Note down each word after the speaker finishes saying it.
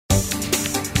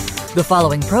The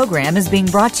following program is being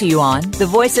brought to you on the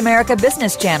Voice America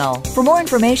Business Channel. For more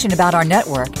information about our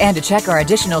network and to check our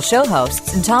additional show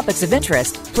hosts and topics of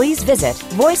interest, please visit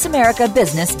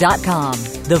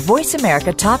voiceamericabusiness.com. The Voice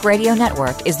America Talk Radio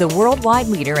Network is the worldwide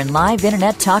leader in live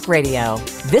Internet talk radio.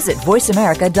 Visit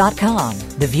voiceamerica.com.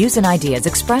 The views and ideas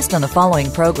expressed on the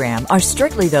following program are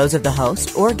strictly those of the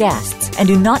host or guests and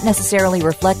do not necessarily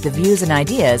reflect the views and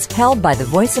ideas held by the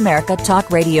Voice America Talk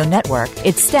Radio Network,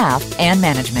 its staff, and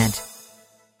management.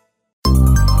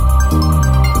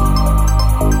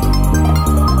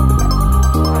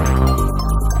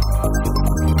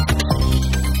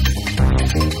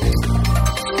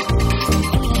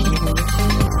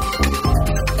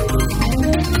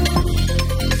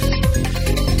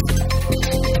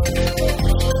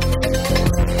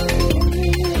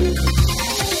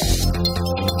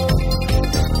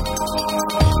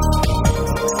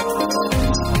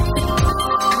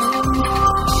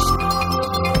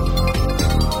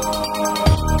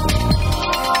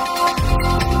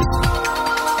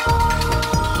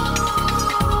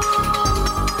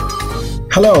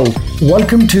 Hello,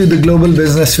 welcome to The Global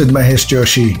Business with Mahesh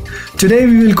Joshi. Today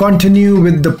we will continue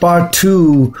with the part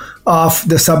 2 of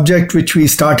the subject which we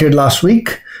started last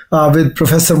week with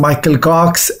Professor Michael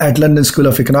Cox at London School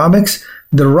of Economics,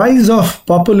 The Rise of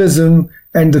Populism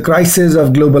and the Crisis of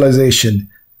Globalization,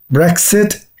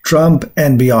 Brexit, Trump,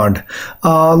 and beyond.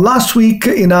 Last week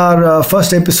in our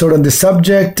first episode on this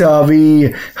subject,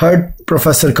 we heard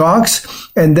Professor Cox,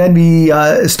 and then we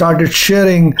started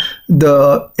sharing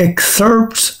the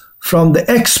excerpts from the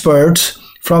experts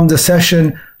from the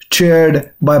session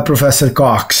chaired by Professor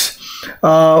Cox.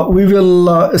 We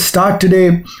will start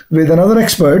today with another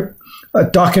expert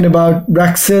talking about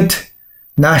Brexit,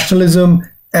 nationalism,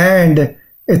 and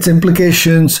its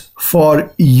implications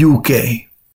for UK.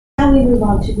 Now we move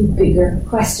on to the bigger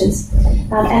questions.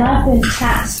 And I've been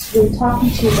tasked with talking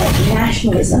to you about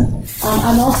nationalism.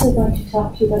 I'm also going to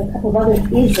talk to you about a couple of other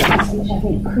isms which I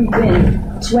think creep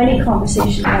in to any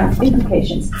conversation around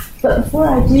implications. But before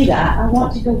I do that, I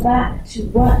want to go back to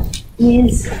what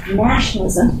is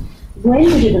nationalism, when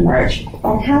did it emerge,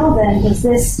 and how then does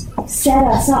this set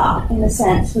us up, in a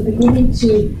sense, for beginning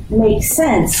to make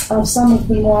sense of some of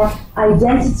the more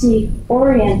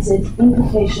identity-oriented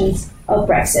implications of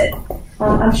Brexit.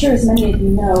 I'm sure, as many of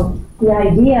you know, the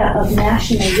idea of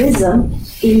nationalism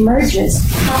emerges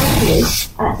powerfully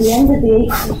at the end of the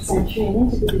 18th century and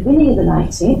into the beginning of the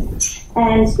 19th.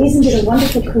 And isn't it a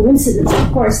wonderful coincidence,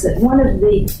 of course, that one of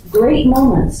the great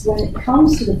moments when it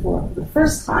comes to the fore for the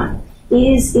first time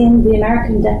is in the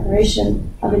American Declaration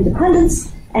of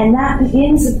Independence, and that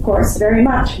begins, of course, very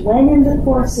much when in the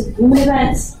course of human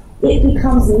events it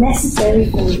becomes necessary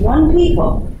for one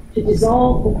people to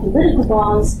dissolve the political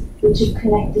bonds which have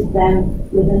connected them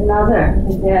with another.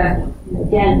 And there,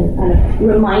 again, we're kind of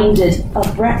reminded of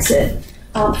Brexit.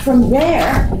 From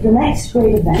there, the next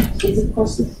great event is, of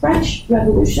course, the French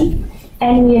Revolution.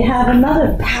 And we have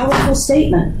another powerful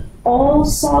statement. All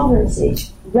sovereignty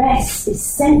rests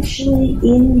essentially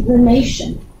in the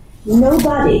nation.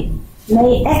 Nobody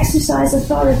may exercise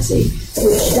authority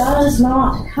which does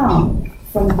not come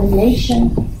from the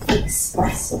nation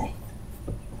expressly.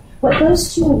 What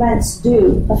those two events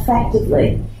do,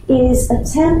 effectively, is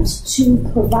attempt to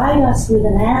provide us with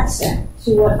an answer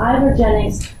to what Ivor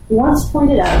Jennings once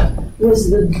pointed out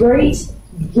was the great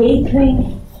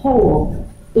gaping hole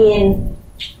in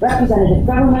representative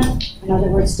government, in other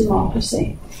words,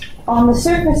 democracy. On the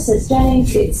surface, says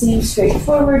Jennings, it seems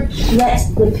straightforward. Let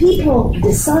the people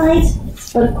decide.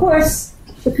 But of course,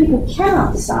 the people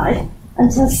cannot decide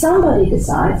until somebody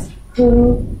decides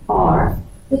who are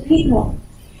the people.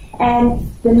 And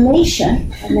the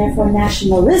nation, and therefore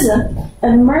nationalism,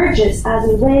 emerges as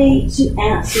a way to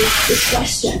answer this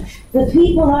question. The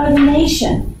people are the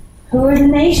nation. Who are the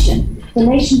nation? The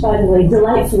nation, by the way,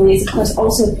 delightfully, is of course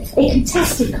also a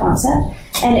contested concept,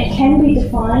 and it can be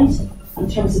defined in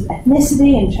terms of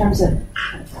ethnicity, in terms of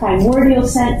primordial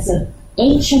sense of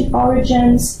ancient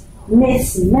origins,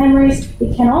 myths and memories.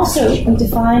 It can also be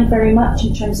defined very much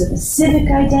in terms of a civic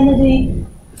identity,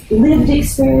 lived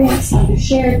experience under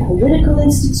shared political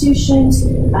institutions,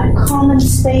 a common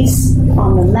space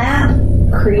on the map,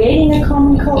 creating a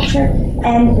common culture,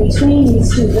 and between these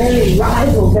two very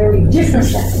rival, very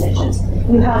different definitions,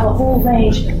 you have a whole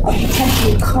range of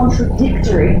potentially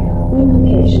contradictory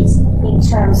implications in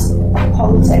terms of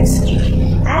politics.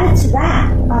 Added to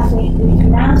that, I think we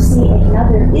can now see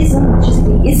another ism, which is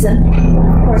the ism, and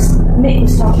of course Mick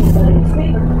was talking about it in his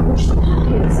paper, which is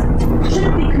populism.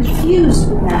 Shouldn't be confused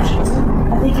with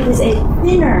nationalism. I think it is a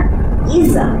thinner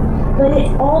ism but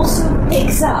it also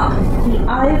picks up the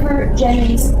Ivor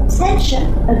Jennings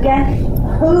tension. Again,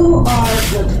 who are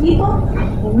the people?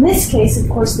 In this case, of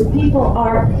course, the people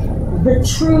are the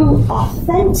true,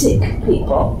 authentic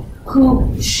people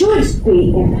who should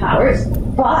be empowered,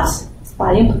 but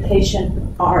by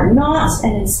implication are not,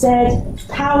 and instead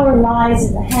power lies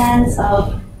in the hands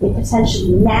of a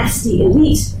potentially nasty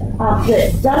elite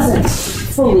that doesn't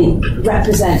fully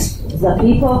represent the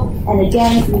people. And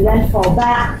again, we then fall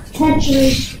back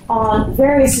potentially on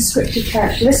various descriptive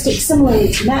characteristics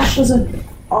similarly to nationalism.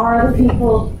 Are the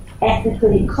people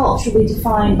ethnically, culturally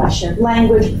defined by shared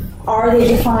language? Are they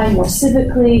defined more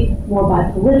civically, more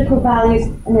by political values?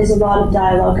 And there's a lot of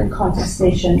dialogue and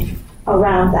contestation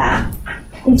around that.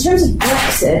 In terms of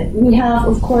Brexit, we have,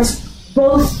 of course,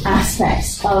 both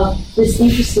aspects of this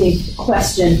interesting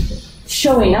question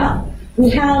showing up. We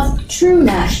have true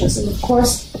nationalism, of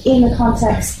course, in the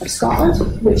context of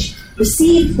Scotland, which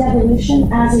received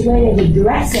devolution as a way of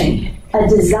addressing a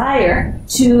desire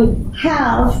to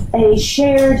have a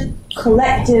shared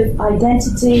collective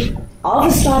identity of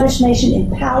the Scottish nation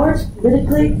empowered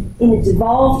politically in a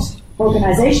devolved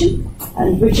organisation,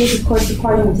 which is, of course, the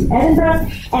Parliament in Edinburgh.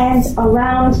 And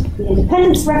around the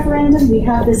independence referendum, we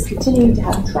have this continuing to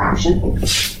have traction.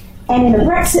 And in the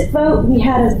Brexit vote, we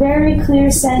had a very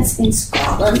clear sense in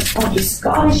Scotland of the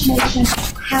Scottish nation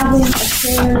having a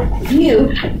shared view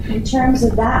in terms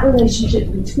of that relationship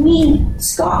between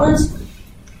Scotland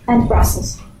and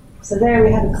Brussels. So there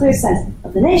we have a clear sense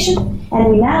of the nation,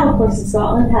 and we now, of course, in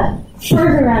Scotland have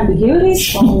further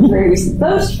ambiguities following the very recent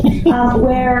vote,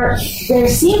 where there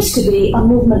seems to be a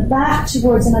movement back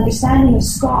towards an understanding of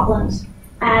Scotland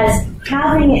as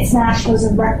having its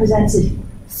nationalism represented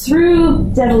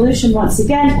through devolution once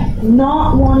again,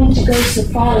 not wanting to go so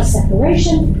far as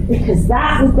separation, because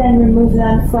that would then remove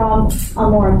them from a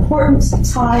more important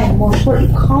tie and a more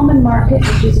important common market,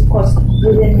 which is, of course,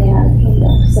 within the United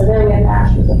Kingdom. So there we have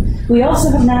nationalism. We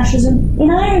also have nationalism in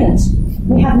Ireland.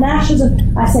 We have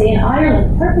nationalism, I say in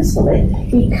Ireland purposefully,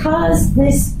 because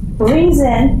this brings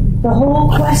in the whole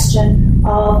question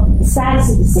of the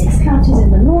status of the 6 counties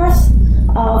in the north,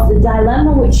 of the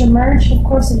dilemma which emerged, of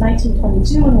course, in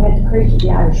 1922 when we had the creation of the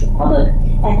Irish Republic,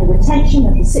 and the retention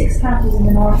of the 6 counties in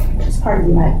the north as part of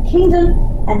the United Kingdom,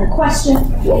 and the question,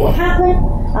 what will happen,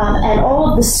 and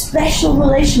all of the special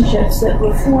relationships that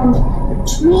were formed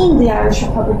between the Irish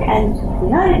Republic and the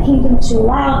United Kingdom to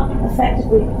allow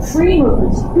effectively free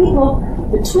movement of people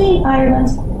between Ireland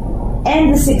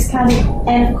and the 6 counties,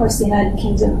 and of course the United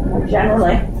Kingdom more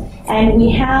generally. And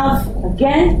we have,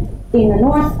 again, in the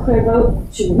north, clear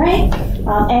vote to remain,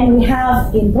 and we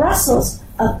have in Brussels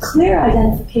a clear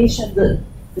identification that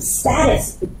the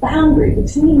status, the boundary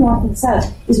between north and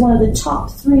south is one of the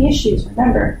top 3 issues,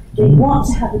 remember, they want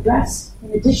to have addressed,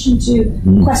 in addition to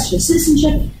the question of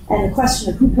citizenship and the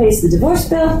question of who pays the divorce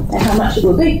bill and how much it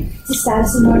will be, the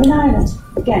status of Northern Ireland.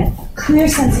 Again, clear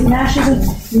sense of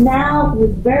nationalism, now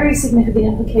with very significant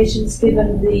implications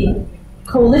given the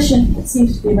coalition that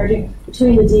seems to be emerging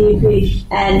between the DUP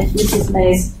and Mrs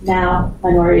May's now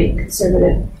minority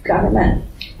Conservative government.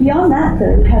 Beyond that,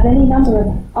 though, we have any number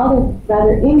of other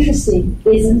rather interesting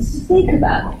isms to think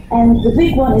about. And the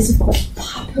big one is, of course,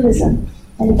 populism.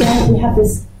 And again, we have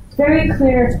this very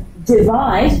clear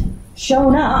divide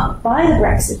shown up by the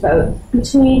Brexit vote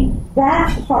between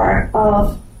that part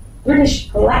of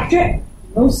British electorate,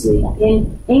 mostly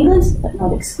in England, but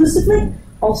not exclusively,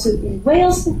 also in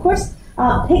Wales, of course,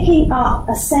 picking up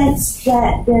a sense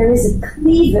that there is a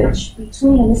cleavage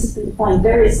between, and this has been defined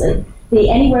variously, the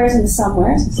anywheres and the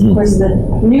somewheres. This, of course, is the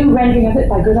new rendering of it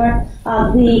by Goodhart.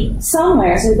 The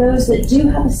somewheres are those that do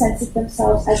have a sense of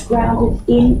themselves as grounded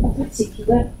in a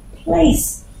particular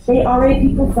place. They are a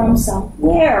people from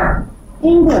somewhere.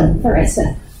 England, for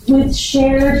instance, with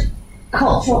shared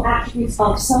cultural attributes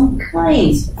of some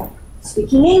kind.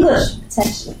 Speaking English,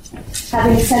 potentially.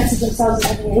 Having a sense of themselves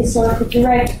as having a historical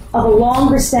array of a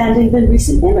longer standing than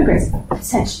recent immigrants,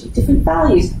 potentially. Different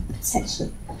values,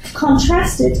 potentially.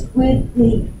 Contrasted with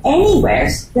the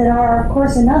anywheres that are, of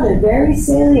course, another very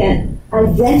salient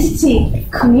identity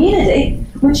community,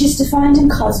 which is defined in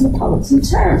cosmopolitan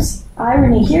terms.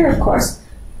 Irony here, of course,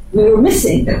 we were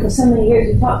missing, for so many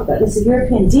years we talked about this, a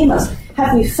European demos.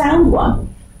 Have we found one?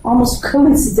 Almost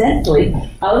coincidentally,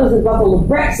 out of the bubble of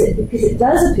Brexit, because it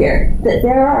does appear that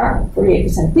there are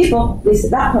 48% of people, at least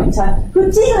at that point in time,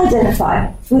 who did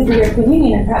identify with the European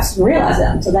Union and perhaps didn't realize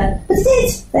that until then, but they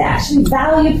did. They actually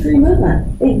valued free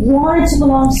movement. They wanted to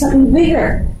belong to something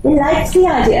bigger. They liked the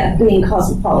idea of being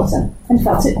cosmopolitan and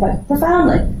felt it quite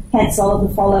profoundly, hence all of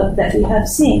the fallout that we have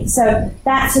seen. So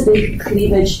that's a big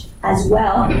cleavage as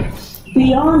well.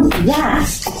 Beyond that,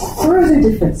 further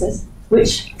differences,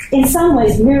 which in some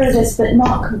ways mirror this but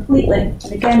not completely.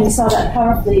 And again, we saw that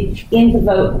powerfully in the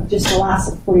vote of just the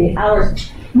last 48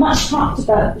 hours. Much talked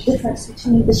about the difference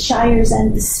between the shires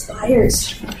and the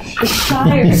spires. The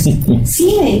shires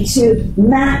seeming to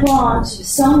map on to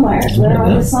somewhere. Where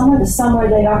are the somewhere? The somewhere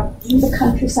they are in the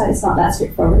countryside. It's not that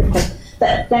straightforward, of course.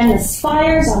 But then the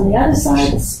spires on the other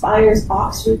side, the spires,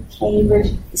 Oxford,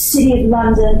 Cambridge, the City of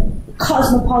London, the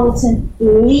cosmopolitan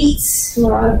elites who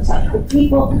are out of touch with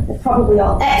people. They're probably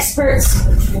all experts.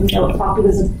 We know what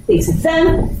populism thinks of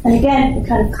them. And again, the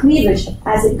kind of cleavage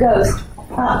as it goes.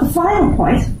 The final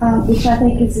point, which I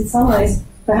think is in some ways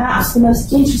perhaps the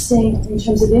most interesting in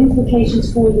terms of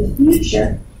implications for the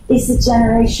future, is the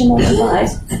generational divide,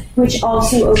 which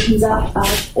also opens up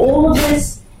all of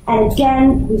this. And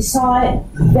again, we saw it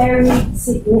very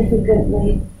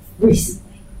significantly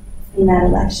recently in that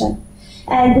election.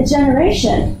 And the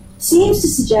generation seems to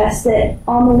suggest that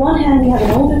on the one hand, we have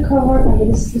an older cohort, under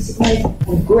this discipline,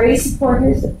 of grey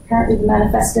supporters. Apparently the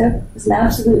manifesto was an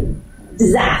absolute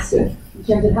disaster in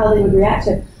terms of how they would react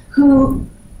to it, who,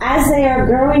 as they are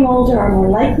growing older, are more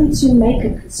likely to make a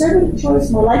conservative choice,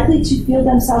 more likely to feel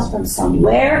themselves from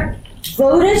somewhere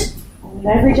voted, in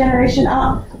every generation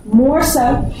up, more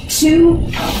so to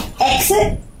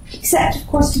exit, except, of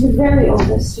course, to the very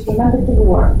oldest, who remembered the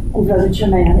war and voted to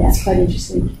remain. I think that's quite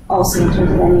interesting, also in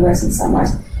terms of anywheres and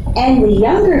somewheres. And the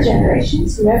younger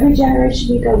generations, who every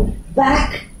generation we go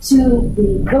back to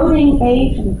the voting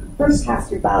age and the first cast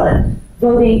your ballot,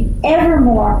 voting ever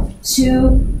more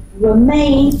to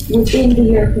remain within the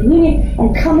European Union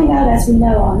and coming out, as we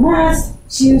know, en masse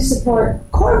to support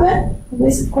Corbyn, who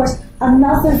is, of course,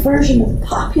 another version of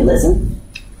populism,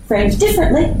 framed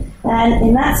differently. And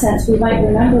in that sense, we might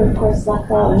remember, of course,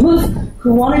 Laclau and Mouffe,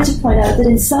 who wanted to point out that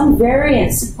in some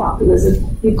variants of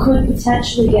populism, you could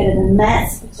potentially get an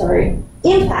immense,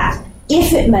 impact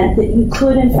if it meant that you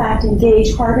could, in fact,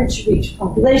 engage harder to reach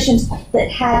populations that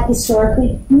had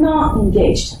historically not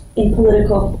engaged in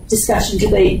political discussion,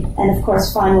 debate, and, of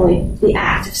course, finally, the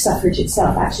act of suffrage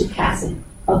itself, actually passing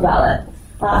a ballot.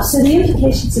 So the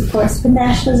implications, of course, for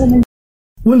nationalism.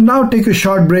 We'll now take a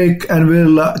short break and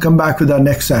we'll come back with our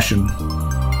next session.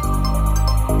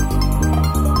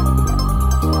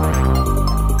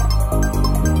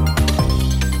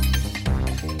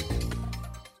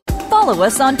 Follow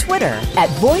us on Twitter at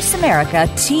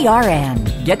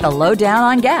VoiceAmericaTRN. Get the lowdown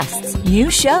on guests, new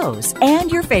shows,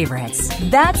 and your favorites.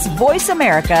 That's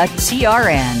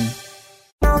VoiceAmericaTRN.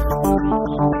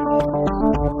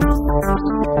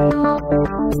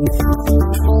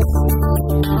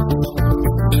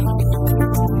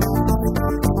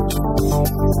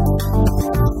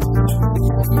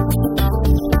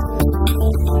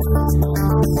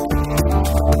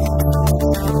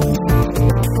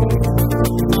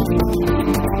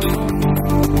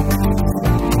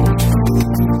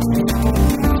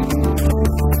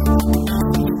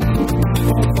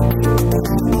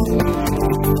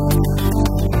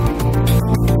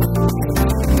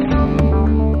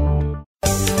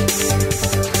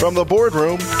 From the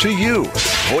boardroom to you,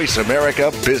 Voice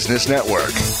America Business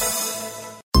Network.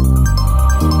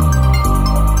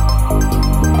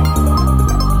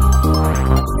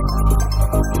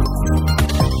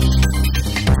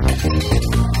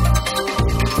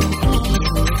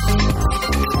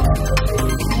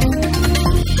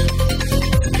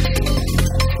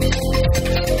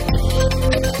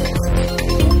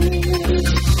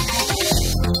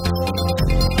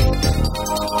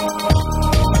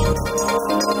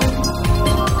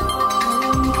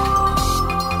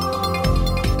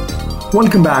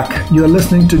 Welcome back. You are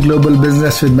listening to Global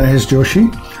Business with Mahesh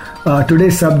Joshi.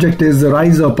 Today's subject is the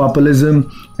rise of populism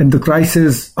and the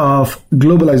crisis of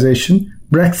globalization,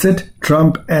 Brexit,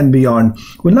 Trump, and beyond.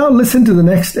 We'll now listen to the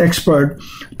next expert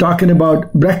talking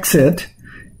about Brexit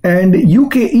and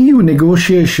UK-EU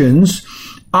negotiations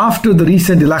after the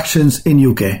recent elections in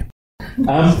UK.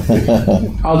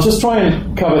 I'll just try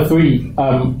and cover three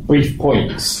brief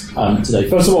points today.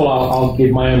 First of all, I'll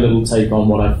give my own little take on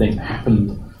what I think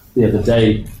happened the other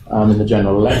day in the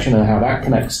general election and how that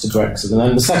connects to Brexit. And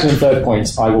then the second and third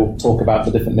points, I will talk about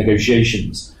the different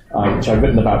negotiations, which I've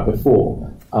written about before.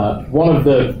 One of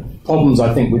the problems,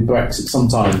 I think, with Brexit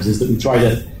sometimes is that we try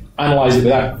to analyse it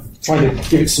without trying to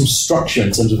give it some structure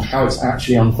in terms of how it's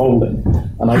actually unfolding.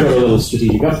 And I got a little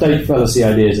strategic update for LSE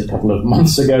Ideas a couple of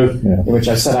months ago, in which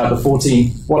I set out the 14,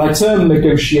 what I term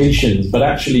negotiations, but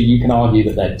actually you can argue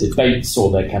that they're debates or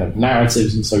they're kind of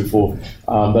narratives and so forth,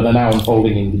 that are now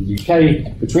unfolding in the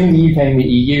UK, between the UK and the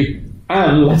EU,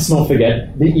 and let's not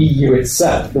forget the EU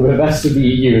itself, the rest of the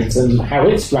EU in terms of how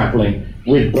it's grappling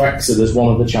with Brexit as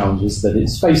one of the challenges that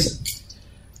it's facing.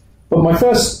 But my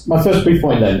first brief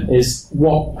point then is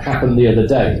what happened the other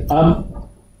day.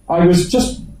 I was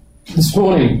just this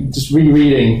morning just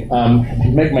rereading.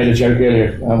 Mick made a joke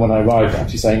earlier when I arrived,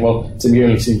 actually saying, "Well, Tim, you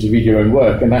only seem to read your own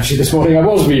work." And actually, this morning I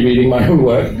was rereading my own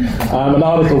work, an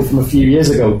article from a few years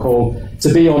ago called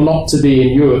 "To Be or Not to Be in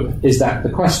Europe, Is That the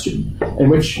Question?" in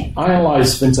which I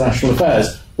analysed for international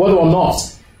affairs whether or not,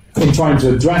 in trying to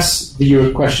address the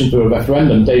Europe question through a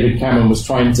referendum, David Cameron was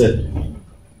trying to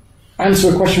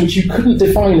answer a question which you couldn't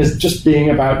define as just being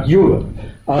about Europe.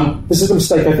 This is a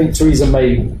mistake I think Theresa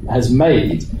May has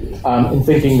made in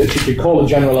thinking that she could call a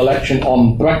general election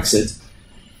on Brexit,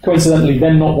 coincidentally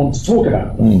then not want to talk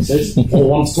about Brexit, or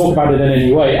want to talk about it in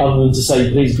any way other than to say,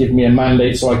 please give me a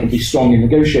mandate so I can be strong in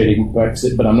negotiating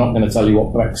Brexit, but I'm not going to tell you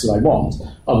what Brexit I want,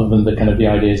 other than the kind of the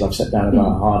ideas I've set down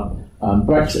about a hard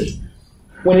Brexit.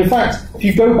 When in fact, if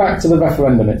you go back to the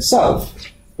referendum itself,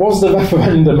 was the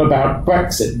referendum about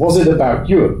Brexit? Was it about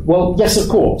Europe? Well, yes, of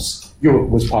course, Europe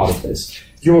was part of this.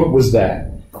 Europe was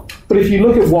there. But if you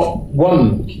look at what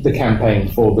won the campaign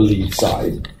for the Leave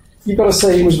side, you've got to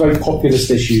say it was very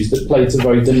populist issues that played to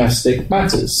very domestic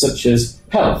matters, such as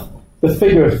health. The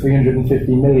figure of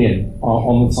 350 million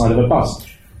on the side of a bus.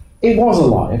 It was a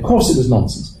lie. Of course it was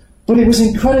nonsense. But it was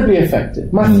incredibly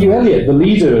effective. Matthew Elliott, the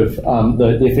leader of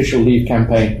the official Leave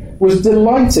campaign, was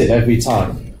delighted every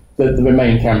time that the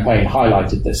Remain campaign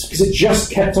highlighted this, because it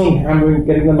just kept on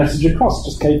getting the message across,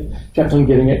 just kept on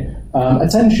giving it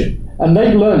attention. And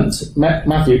they learnt,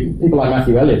 people like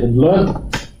Matthew Elliott had learnt,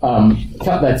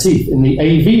 cut their teeth in the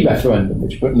AV referendum,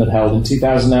 which Britain had held in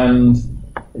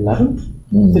 2011?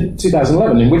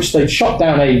 2011, in which they shot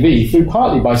down AV through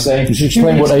partly by saying... Could you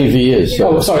explain what AV is?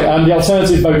 Oh, sorry, the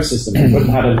alternative vote system. Britain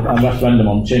had a referendum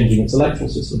on changing its electoral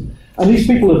system. And these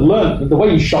people had learnt that the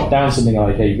way you shot down something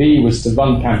like AV was to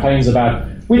run campaigns about,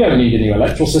 we don't need a new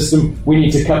electoral system, we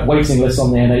need to cut waiting lists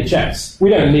on the NHS. We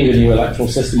don't need a new electoral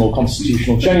system or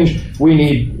constitutional change, we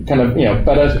need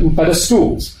better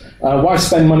schools. Why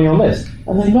spend money on this?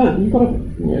 And they know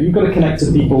you've got to connect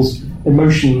to people's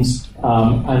emotions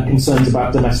and concerns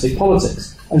about domestic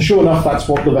politics. And sure enough, that's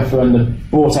what the referendum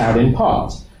brought out in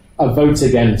part. A vote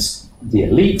against the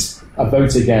elite, a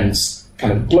vote against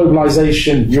kind of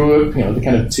globalization, Europe, the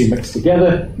kind of two mixed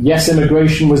together. Yes,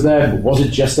 immigration was there, but was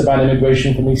it just about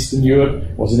immigration from Eastern Europe?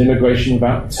 Was it immigration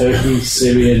about Turkey,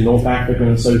 Syria, North Africa,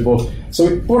 and so forth? So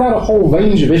it brought out a whole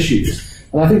range of issues.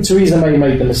 And I think Theresa May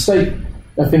made the mistake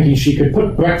of thinking she could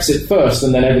put Brexit first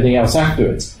and then everything else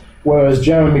afterwards. Whereas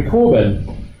Jeremy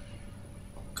Corbyn,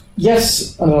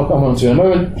 yes, and I'll come on to in a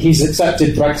moment, he's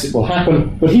accepted Brexit will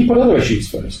happen, but he put other issues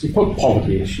first. He put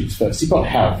poverty issues first. He put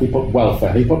health. He put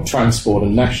welfare. He put transport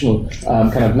and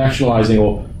nationalising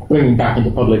or bringing back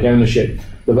into public ownership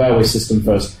the railway system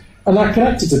first. And that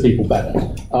connected to people better.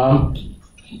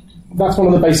 That's one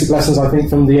of the basic lessons, I think,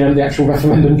 from the actual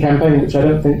referendum campaign, which I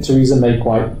don't think Theresa May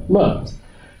quite learned.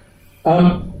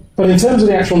 But in terms of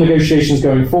the actual negotiations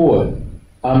going forward,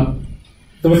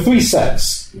 there were three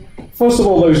sets. First of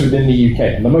all, those within the UK,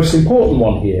 and the most important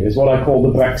one here is what I call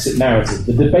the Brexit narrative,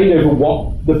 the debate over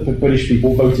what the British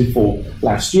people voted for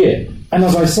last year. And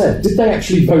as I said, did they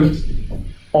actually vote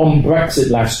on Brexit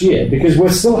last year? Because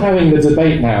we're still having the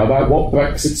debate now about what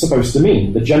Brexit's supposed to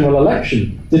mean. The general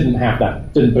election didn't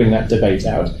bring that debate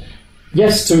out.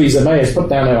 Yes, Theresa May has put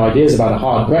down her ideas about a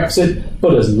hard Brexit,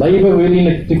 but has Labour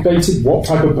really debated what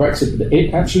type of Brexit that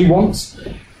it actually wants?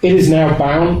 It is now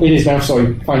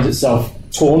finds itself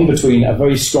torn between a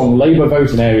very strong Labour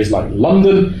vote in areas like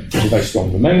London, which is a very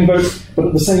strong Remain vote, but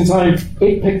at the same time,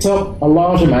 it picked up a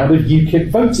large amount of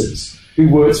UKIP voters, who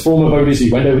were its former voters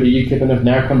who went over to UKIP and have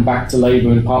now come back to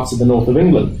Labour in parts of the north of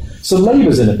England. So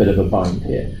Labour's in a bit of a bind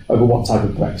here over what type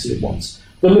of Brexit it wants.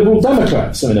 The Liberal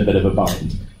Democrats are in a bit of a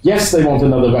bind. Yes, they want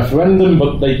another referendum,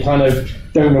 but they kind of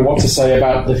don't know what to say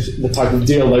about the type of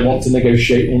deal they want to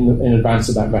negotiate in advance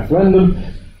of that referendum.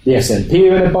 The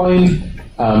SNP are in a bind.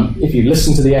 If you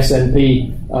listen to the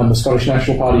SNP, the Scottish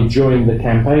National Party, during the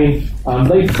campaign,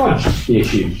 they fudged the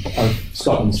issue of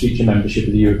Scotland's future membership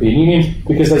of the European Union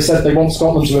because they said they want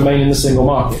Scotland to remain in the single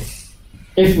market.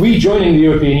 If rejoining the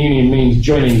European Union means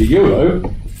joining the euro,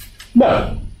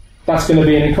 no. That's going to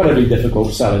be an incredibly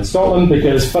difficult sell in Scotland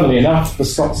because, funnily enough, the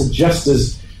Scots are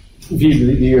view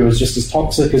the euro as just as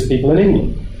toxic as people in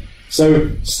England. So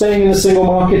staying in the single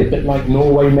market, a bit like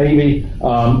Norway maybe,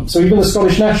 so even the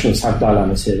Scottish Nationalists have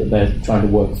dilemmas here that they're trying to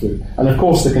work through. And of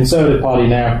course the Conservative Party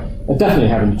now are definitely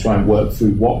having to try and work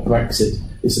through what Brexit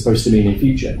is supposed to mean in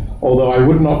future. Although I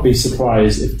would not be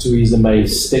surprised if Theresa May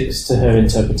sticks to her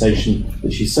interpretation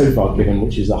that she's so far given,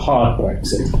 which is a hard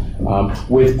Brexit,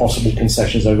 with possible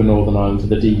concessions over Northern Ireland to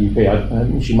the DUP. I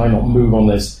think she might not move on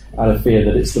this out of fear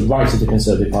that it's the right of the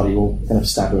Conservative Party will kind of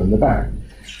stab her in the back.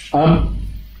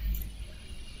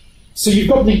 So you've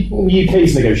got the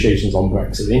UK's negotiations on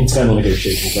Brexit, the internal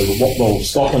negotiations over what role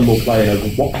Scotland will play and over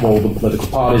what role the political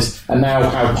parties, and now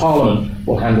how Parliament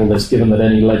will handle this, given that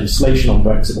any legislation on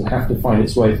Brexit will have to find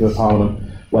its way through a Parliament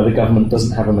where the government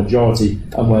doesn't have a majority,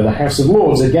 and where the House of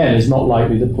Lords, again, is not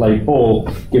likely to play ball,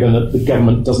 given that the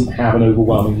government doesn't have an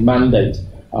overwhelming mandate.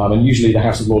 And usually the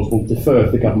House of Lords will defer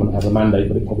if the government has a mandate,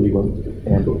 but it probably won't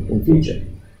in future.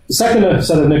 The second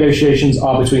set of negotiations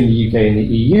are between the UK and the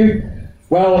EU.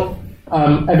 Well,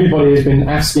 everybody has been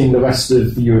asking the rest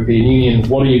of the European Union,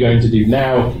 what are you going to do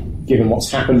now, given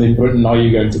what's happened in Britain? Are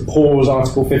you going to pause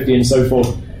Article 50 and so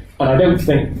forth? And I don't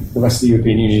think the rest of the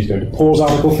European Union is going to pause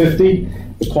Article 50.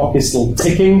 The clock is still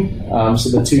ticking, so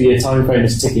the 2-year time frame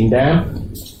is ticking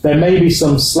down. There may be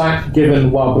some slack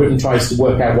given while Britain tries to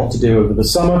work out what to do over the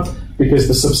summer, because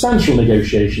the substantial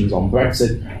negotiations on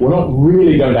Brexit were not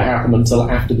really going to happen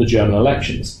until after the German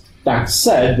elections. That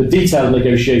said, the detailed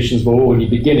negotiations were already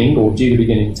beginning, or due to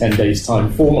begin in 10 days'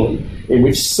 time formally, in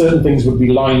which certain things would be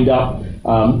lined up,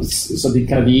 so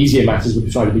the easier matters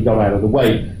would try to be got out of the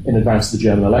way in advance of the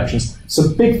German elections. So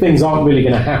big things aren't really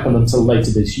going to happen until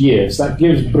later this year. So that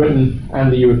gives Britain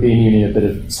and the European Union a bit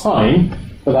of time,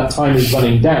 but that time is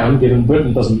running down, given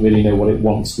Britain doesn't really know what it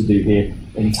wants to do here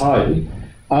entirely.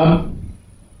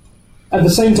 At the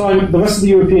same time, the rest of the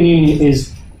European Union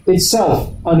is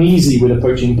itself uneasy with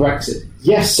approaching Brexit.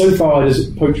 Yes, so far it has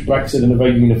approached Brexit in a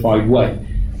very unified way,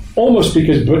 almost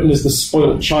because Britain is the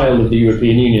spoilt child of the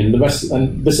European Union.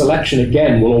 And this election,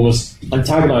 again, will almost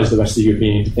antagonise the rest of the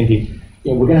European Union to thinking,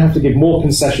 we're going to have to give more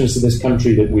concessions to this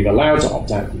country that we've allowed to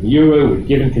opt out from the euro. We've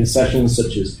given concessions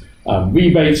such as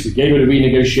rebates. We gave it a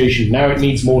renegotiation. Now it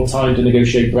needs more time to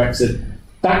negotiate Brexit.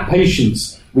 That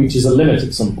patience reaches a limit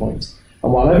at some point.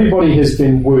 And while everybody has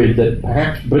been worried that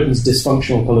perhaps Britain's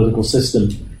dysfunctional political system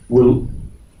will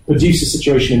produce a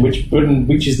situation in which Britain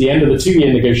reaches the end of the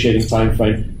 2-year negotiating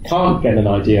timeframe, can't get an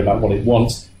idea about what it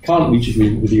wants, can't reach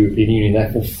agreement with the European Union,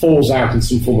 therefore falls out in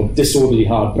some form of disorderly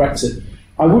hard Brexit,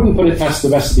 I wouldn't put it past the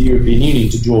rest of the European Union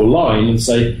to draw a line and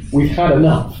say, we've had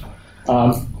enough.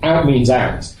 Out means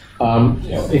out.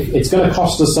 If it's going to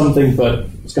cost us something, but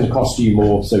it's going to cost you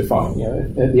more, so fine.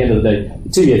 At the end of the day, the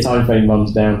 2-year timeframe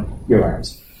runs down, you're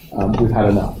out. We've had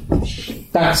enough.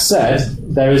 That said,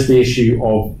 there is the issue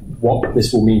of what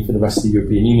this will mean for the rest of the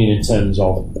European Union in terms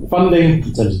of funding,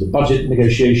 in terms of the budget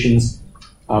negotiations.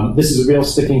 This is a real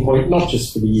sticking point, not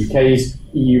just for the UK's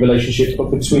EU relationships, but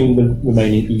between the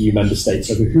remaining EU member states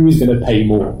over who is going to pay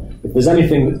more. If there's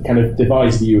anything that kind of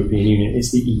divides the European Union,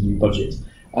 it's the EU budget.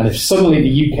 And if suddenly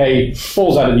the UK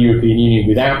falls out of the European Union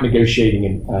without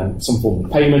negotiating some form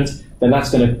of payment, then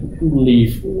that's going to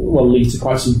lead to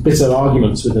quite some bitter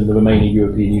arguments within the remaining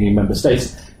European Union member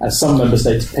states, as some member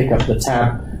states pick up the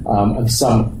tab and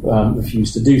some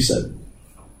refuse to do so.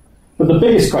 But the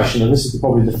biggest question, and this is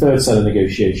probably the third set of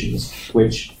negotiations,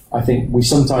 which I think we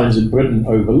sometimes in Britain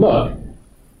overlook,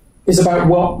 is about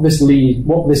what this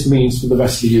means for the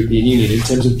rest of the European Union in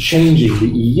terms of changing the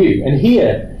EU. And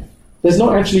here, there's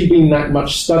not actually been that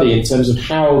much study in terms of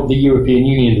how the European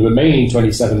Union, the remaining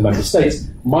 27 member states,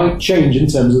 might change in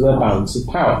terms of their balance of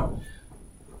power.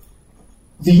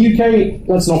 The UK,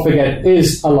 let's not forget,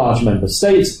 is a large member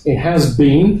state. It has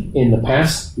been, in the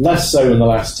past, less so in the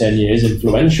last 10 years,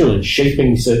 influential in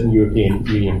shaping certain European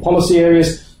Union policy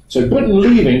areas. So Britain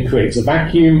leaving creates a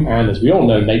vacuum, and as we all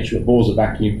know, nature abhors a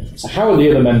vacuum. So how are the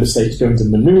other member states going to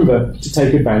manoeuvre to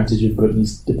take advantage of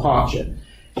Britain's departure?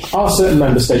 Are certain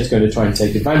member states going to try and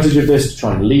take advantage of this, to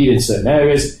try and lead in certain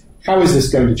areas? How is this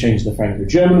going to change the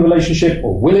Franco-German relationship,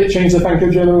 or will it change the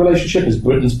Franco-German relationship? Has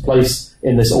Britain's place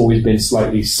in this always been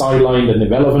slightly sidelined and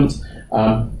irrelevant?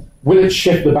 Will it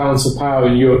shift the balance of power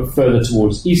in Europe further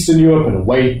towards Eastern Europe and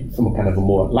away from a kind of a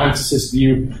more Atlanticist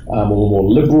view, or a more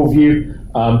liberal view?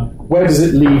 Where does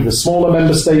it leave the smaller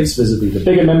member states vis-a-vis the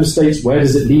bigger member states? Where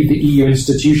does it leave the EU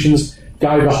institutions?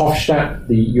 Guy Verhofstadt,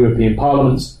 the European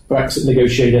Parliament's Brexit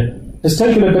negotiator, has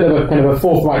taken a bit of a kind of a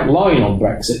forthright line on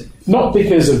Brexit, not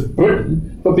because of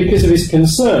Britain, but because of his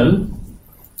concern,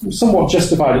 somewhat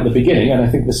justified at the beginning, and I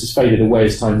think this has faded away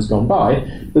as time has gone by,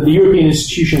 that the European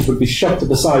institutions would be shoved to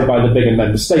the side by the bigger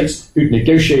member states who'd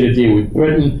negotiate a deal with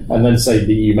Britain and then say to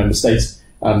the EU member states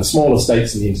and the smaller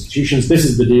states and the institutions, this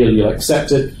is the deal, you'll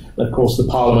accept it. And of course the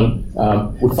Parliament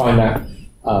would find that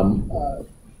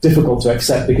difficult to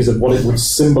accept because of what it would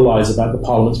symbolise about the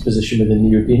Parliament's position within the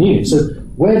European Union. So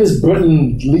where does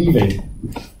Britain leave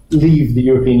the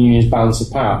European Union's balance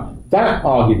of power? That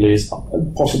arguably is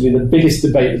possibly the biggest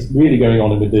debate that's really going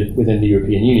on within the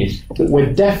European Union, that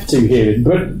we're deaf to here in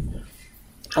Britain.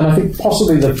 And I think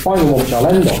possibly the final one, which I'll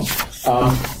end on,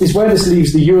 is where this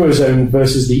leaves the Eurozone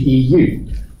versus the EU.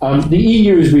 The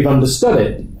EU, as we've understood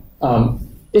it,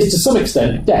 is to some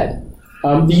extent dead.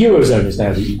 The Eurozone is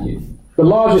now the EU. The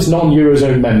largest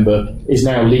non-Eurozone member is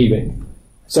now leaving.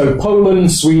 So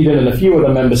Poland, Sweden, and a few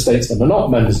other member states that are not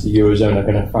members of the Eurozone are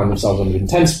going to find themselves under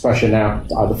intense pressure now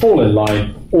to either fall in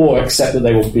line or accept that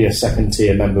they will be a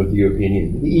second-tier member of the European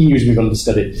Union. The EU, as we've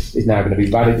understood it, is now going to be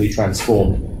radically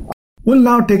transformed. We'll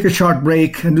now take a short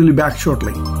break and we'll be back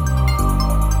shortly.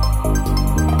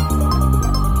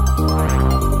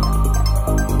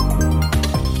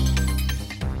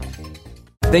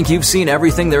 Think you've seen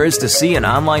everything there is to see in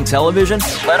online television?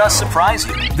 Let us surprise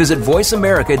you. Visit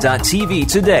voiceamerica.tv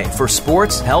today for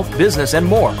sports, health, business, and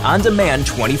more on demand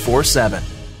 24/7.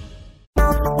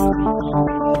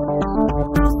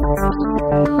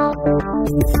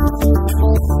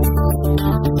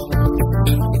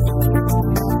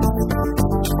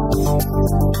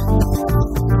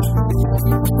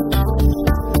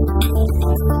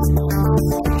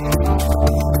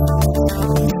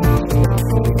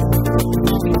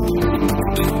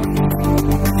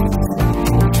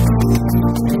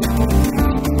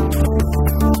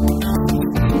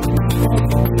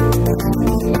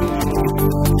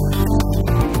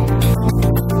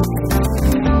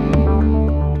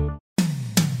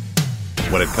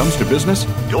 When it comes to business,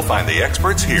 you'll find the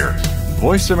experts here.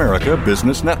 Voice America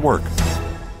Business Network.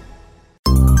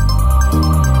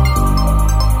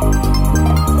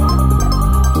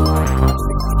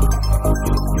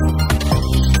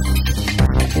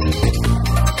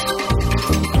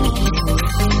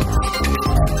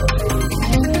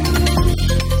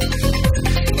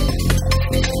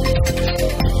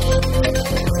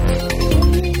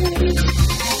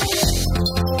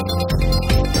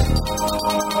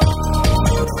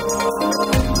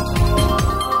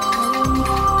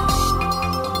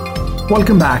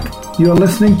 Welcome back. You are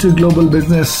listening to Global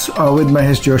Business with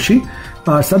Mahesh Joshi.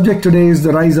 Our subject today is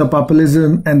the rise of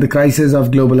populism and the crisis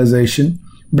of globalization,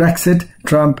 Brexit,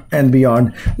 Trump, and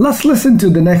beyond. Let's listen to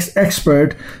the next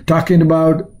expert talking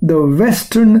about the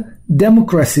Western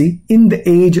democracy in the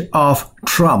age of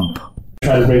Trump.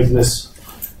 Try to bring to this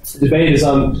debate is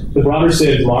on the broader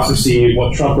state of democracy,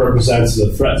 what Trump represents as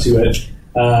a threat to it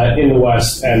in the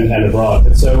West and abroad.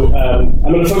 And so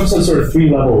I'm going to focus on sort of three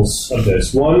levels of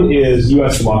this. One is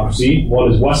U.S. democracy,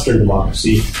 one is Western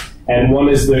democracy, and one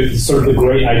is the sort of the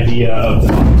great idea of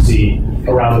democracy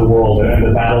around the world and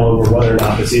the battle over whether or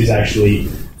not this is actually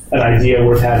an idea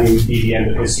worth having be the end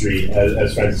of history,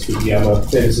 as Francis Fukuyama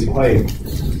famously claimed.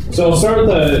 So I'll start with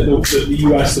the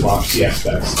U.S. democracy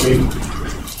aspects.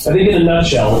 I think in a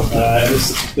nutshell,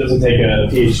 this doesn't take a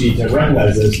PhD to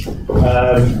recognize this,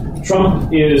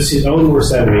 Trump is his own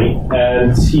worst enemy,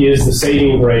 and he is the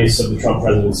saving grace of the Trump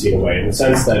presidency in a way, in the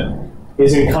sense that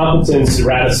his incompetence,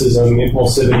 erraticism,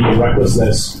 impulsivity, and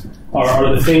recklessness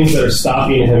are the things that are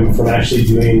stopping him from actually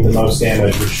doing the most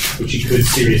damage, which he could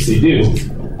seriously do.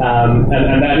 And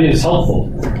that is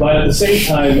helpful. But at the same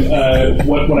time,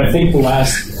 what I think the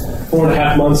last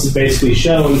 4.5 months has basically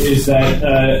shown is that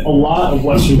a lot of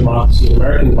Western democracy,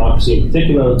 American democracy in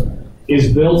particular,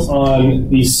 is built on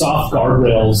these soft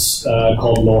guardrails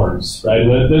called norms, right?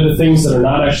 They're the things that are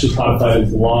not actually codified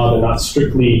into law, they're not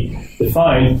strictly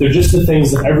defined, they're just the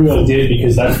things that everyone did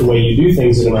because that's the way you do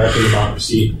things in American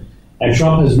democracy. And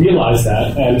Trump has realized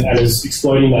that and is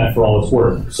exploiting that for all it's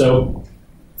worth. So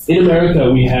in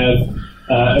America, we have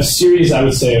a series, I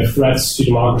would say, of threats to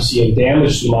democracy and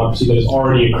damage to democracy that has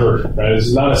already occurred. Right? This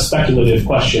is not a speculative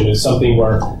question. It's something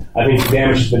where I think the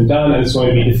damage has been done and it's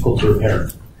going to be difficult to repair.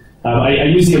 I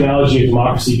use the analogy of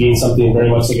democracy being something very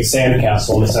much like a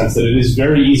sandcastle in the sense that it is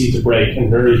very easy to break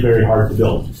and very, very hard to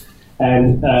build.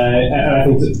 And I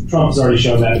think that Trump has already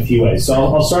shown that in a few ways. So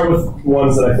I'll start with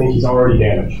ones that I think he's already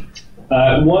damaged.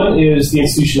 One is the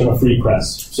institution of a free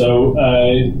press. So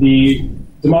the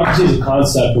democracy as a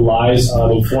concept relies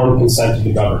on informed consent of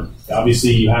the governed.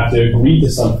 Obviously, you have to agree to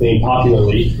something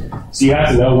popularly, so you have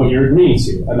to know what you're agreeing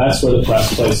to, and that's where the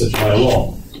press plays such a vital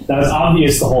role. Now, it's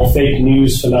obvious the whole fake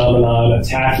news phenomenon,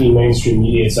 attacking mainstream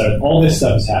media, etc., all this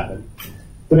stuff has happened.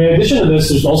 But in addition to this,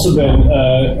 there's also been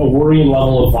a worrying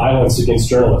level of violence against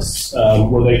journalists,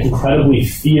 where they incredibly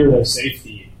fear their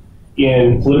safety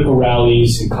in political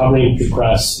rallies, in covering the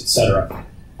press, etc.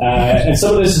 And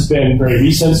some of this has been very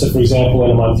recent. So, for example,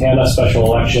 in a Montana special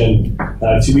election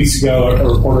 2 weeks ago,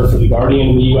 a reporter for The Guardian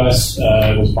in the U.S.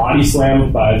 Was body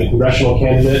slammed by the congressional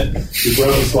candidate who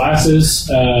broke his glasses,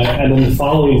 and then the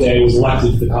following day was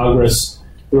elected to the Congress.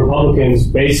 The Republicans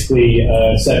basically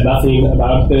said nothing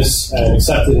about this and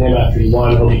accepted him after he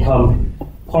won. He'll become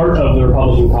part of the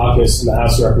Republican caucus in the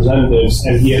House of Representatives,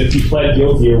 and he pled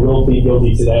guilty or will plead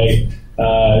guilty today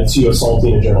to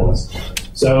assaulting a journalist.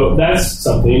 So that's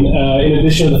something. In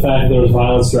addition to the fact that there was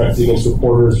violence directed against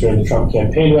reporters during the Trump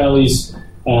campaign rallies,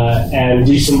 and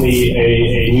recently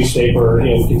a newspaper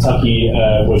in Kentucky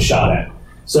was shot at.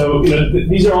 So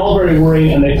these are all very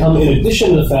worrying, and they come in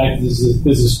addition to the fact that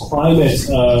there's this climate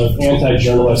of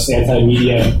anti-journalists,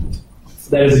 anti-media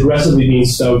that is aggressively being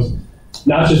stoked,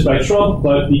 not just by Trump,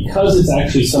 but because it's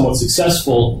actually somewhat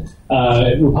successful.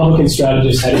 Republican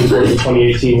strategists heading towards the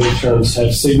 2018 midterms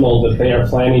have signaled that they are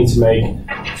planning to make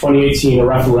 2018 a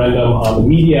referendum on the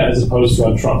media as opposed to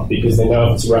on Trump, because they know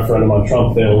if it's a referendum on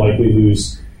Trump, they'll likely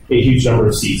lose a huge number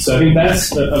of seats. So I think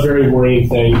that's a very worrying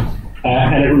thing,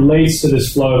 and it relates to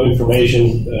this flow of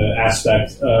information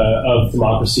aspect of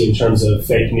democracy in terms of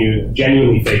fake news,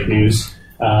 genuinely fake news,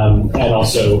 and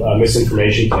also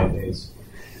misinformation campaigns.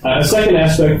 A second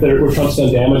aspect where Trump's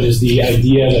done damage is the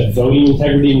idea that voting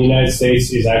integrity in the United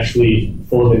States is actually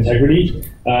full of integrity.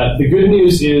 The good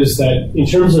news is that in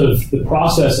terms of the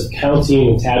process of counting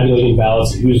and tabulating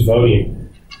ballots and who's voting,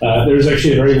 there's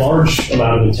actually a very large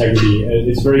amount of integrity.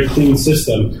 It's a very clean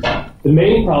system. The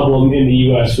main problem in the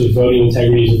U.S. with voting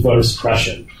integrity is with voter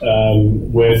suppression,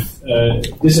 with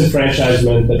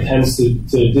disenfranchisement that tends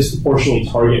to disproportionately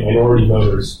target minority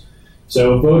voters.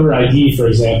 So voter ID, for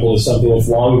example, is something that's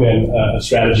long been a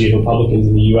strategy of Republicans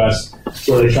in the U.S.,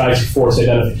 where they try to force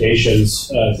identifications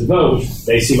to vote, which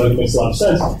they seem like it makes a lot of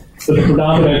sense. But the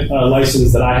predominant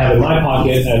license that I have in my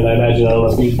pocket, and I imagine, I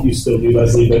don't know if you still do,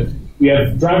 Leslie, but we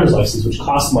have driver's license, which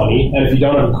costs money, and if you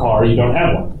don't have a car, you don't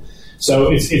have one.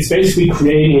 So it's basically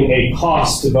creating a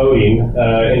cost to voting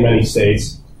in many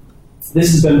states.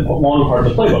 This has been long part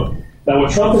of the playbook. Now,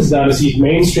 what Trump has done is he's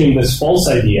mainstreamed this false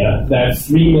idea that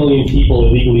 3 million people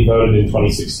illegally voted in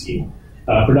 2016,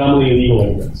 predominantly illegal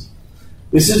immigrants.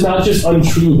 This is not just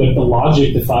untrue, but the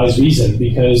logic defies reason,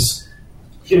 because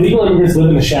illegal immigrants live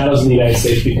in the shadows in the United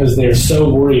States because they're so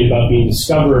worried about being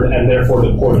discovered and therefore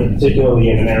deported, particularly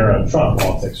in an era of Trump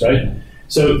politics, right?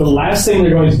 So the last thing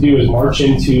they're going to do is march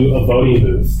into a voting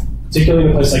booth, particularly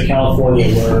in a place like California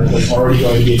where there's already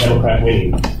going to be a Democrat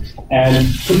winning, and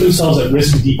put themselves at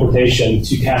risk of deportation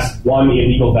to cast one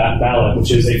illegal ballot,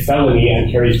 which is a felony and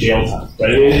carries jail time.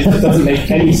 Right? It doesn't make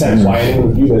any sense why anyone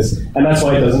would do this, and that's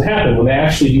why it doesn't happen. When they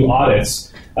actually do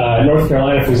audits, North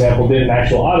Carolina, for example, did an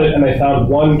actual audit, and they found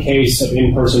one case of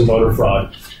in-person voter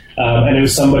fraud. And it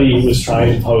was somebody who was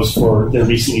trying to pose for their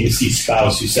recently deceased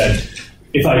spouse who said,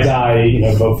 if I die,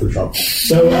 vote for Trump.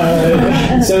 So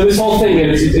this whole thing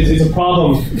is a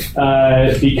problem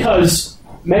because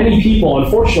many people,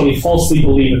 unfortunately, falsely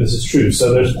believe that this is true.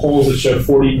 So there's polls that show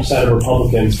 40% of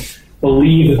Republicans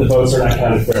believe that the votes are not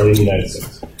counted fairly in the United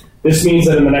States. This means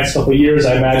that in the next couple of years,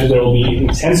 I imagine there will be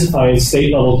intensifying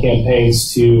state-level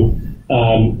campaigns to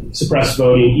suppress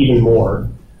voting even more.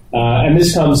 And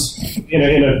this comes in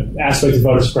an aspect of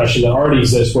voter suppression that already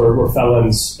exists where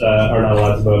felons are not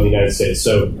allowed to vote in the United States.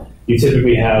 So you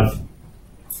typically have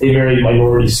a very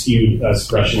minority-skewed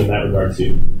suppression in that regard,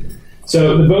 too.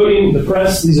 So the voting, the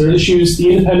press, these are issues.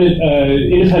 The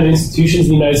independent institutions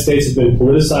in the United States have been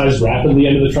politicized rapidly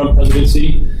under the Trump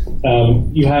presidency.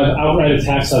 You have outright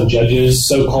attacks on judges,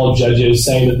 so-called judges,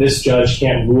 saying that this judge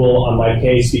can't rule on my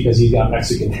case because he's got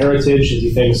Mexican heritage, as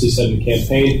he famously said in the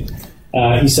campaign.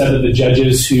 He said that the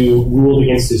judges who ruled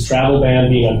against his travel ban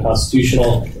being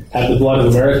unconstitutional have the blood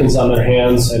of Americans on their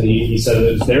hands, and he said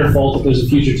that it's their fault if there's a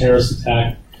future terrorist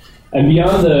attack. And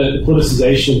beyond the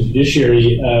politicization of the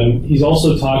judiciary, he's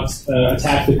also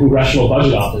attacked the Congressional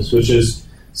Budget Office, which has,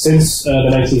 since the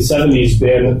 1970s,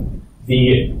 been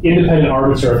the independent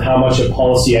arbiter of how much a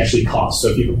policy actually costs. So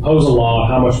if you propose a law,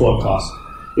 how much will it cost?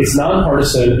 It's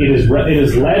nonpartisan. It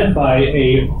is led by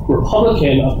a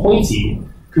Republican appointee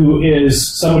who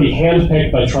is somebody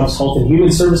handpicked by Trump's Health and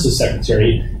Human Services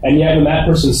Secretary, and yet when that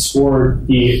person scored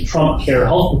the Trump Care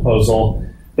Health proposal,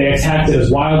 they attacked it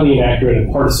as wildly inaccurate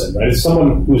and partisan. Right? It's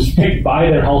someone who was picked by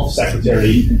their health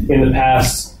secretary in the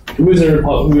past, who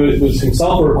was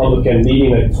himself a Republican,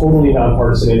 leading a totally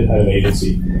nonpartisan independent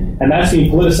agency. And that's being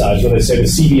politicized when they say the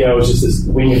CBO is just this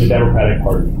wing of the Democratic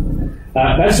Party.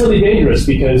 That's really dangerous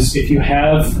because if you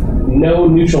have no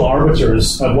neutral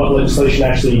arbiters of what legislation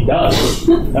actually does,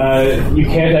 you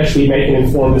can't actually make an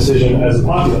informed decision as a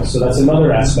populace. So that's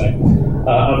another aspect.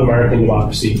 of American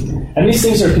democracy. And these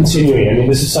things are continuing. I mean,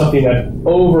 this is something that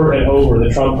over and over the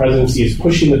Trump presidency is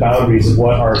pushing the boundaries of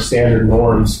what are standard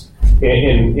norms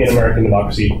in American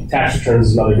democracy. Tax returns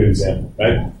is another good example,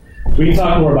 right? We can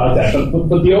talk more about that.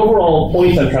 But the overall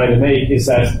point I'm trying to make is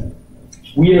that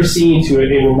we are seeing to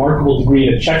a remarkable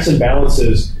degree that checks and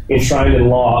balances enshrined in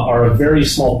law are a very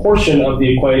small portion of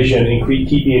the equation in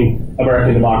keeping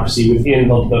American democracy within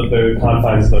the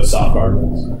confines of those soft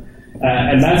guardrails.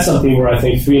 And that's something where I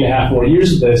think 3.5 more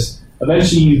years of this,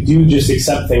 eventually you do just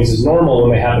accept things as normal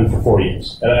when they happen for 4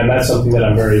 years. And that's something that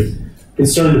I'm very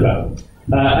concerned about.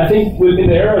 I think within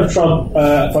the era of Trump,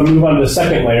 if I move on to the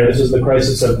second layer, this is the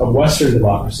crisis of Western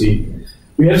democracy.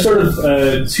 We have sort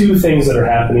of two things that are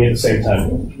happening at the same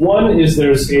time. One is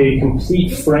there's a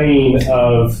complete fraying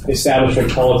of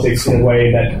establishment politics in a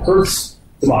way that hurts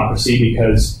democracy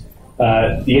because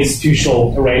the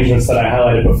institutional arrangements that I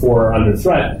highlighted before are under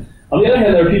threat. On the other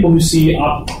hand, there are people who see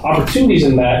opportunities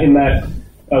in that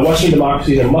Western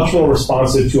democracies are much more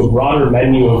responsive to a broader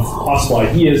menu of possible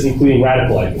ideas, including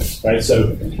radical ideas. Right?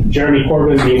 So Jeremy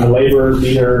Corbyn being the Labour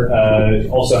leader,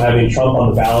 also having Trump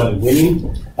on the ballot and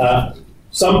winning.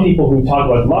 Some people who talk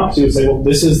about democracy would say, well,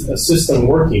 this is a system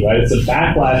working, right? It's a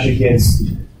backlash against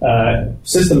a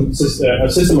system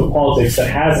of politics that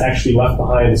has actually left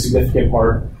behind a significant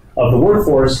part of the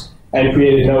workforce and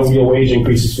created no real wage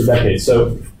increases for decades.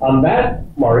 So on that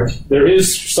mark, there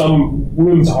is some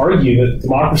room to argue that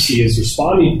democracy is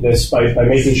responding to this by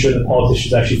making sure that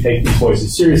politicians actually take these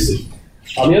voices seriously.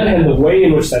 On the other hand, the way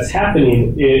in which that's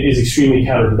happening is extremely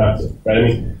counterproductive, right? I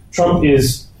mean, Trump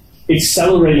is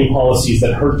accelerating policies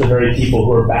that hurt the very people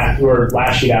who are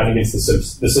lashing out against the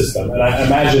system. And I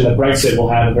imagine that Brexit will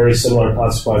have a very similar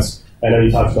consequence. I know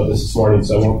you talked about this morning,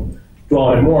 so I won't dwell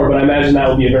on it more, but I imagine that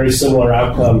will be a very similar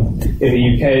outcome in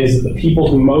the UK, is that the people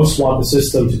who most want the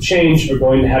system to change are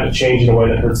going to have it change in a way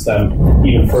that hurts them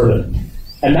even further.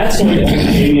 And that's going to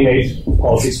alienate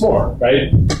politics more,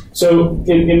 right? So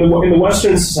in the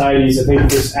Western societies, I think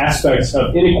this aspect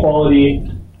of inequality,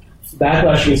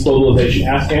 backlash against globalization,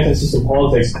 anti-system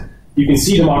politics, you can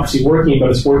see democracy working,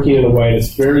 but it's working in a way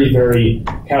that's very, very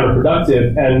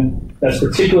counterproductive. And that's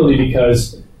particularly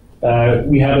because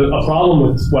we have a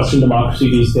problem with Western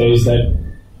democracy these days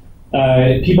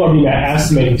that people are being asked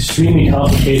to make extremely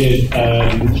complicated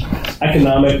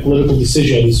economic, political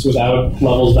decisions without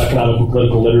levels of economic and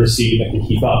political literacy that can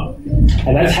keep up.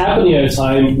 And that's happening at a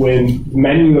time when the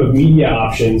menu of media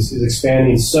options is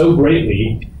expanding so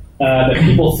greatly that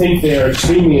people think they are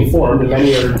extremely informed, and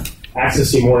many are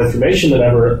accessing more information than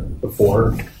ever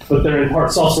before, but they're in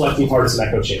part self-selecting partisan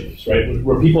echo chambers, right?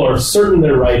 Where people are certain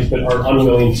they're right, but are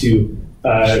unwilling to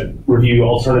review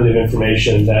alternative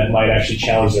information that might actually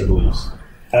challenge their beliefs.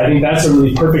 And I think that's a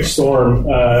really perfect storm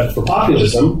for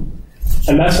populism,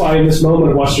 and that's why in this moment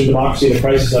of Western democracy and the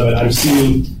crisis of it, I'm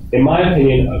seeing, in my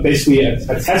opinion, basically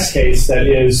a test case that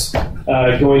is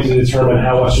going to determine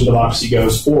how Western democracy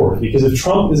goes forward. Because if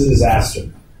Trump is a disaster,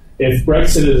 if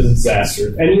Brexit is a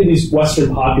disaster, any of these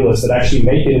Western populists that actually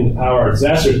make it into power are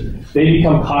disasters, they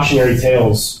become cautionary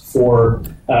tales for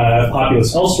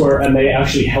populists elsewhere, and they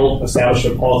actually help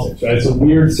establishment politics. Right? It's a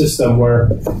weird system where,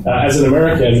 as an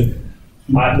American,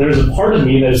 there's a part of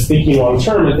me that is thinking long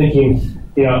term and thinking,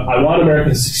 you know, I want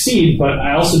America to succeed, but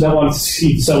I also don't want to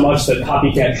succeed so much that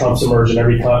copycat Trumps emerge in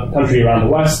every country around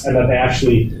the West, and that they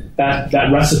actually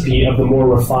that recipe of the more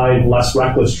refined, less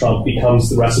reckless Trump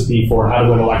becomes the recipe for how to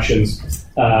win elections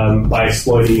by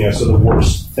exploiting sort of the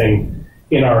worst thing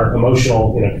in our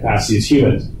emotional capacity as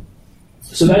humans.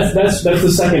 So that's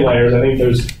the second layer. Is I think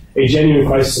there's a genuine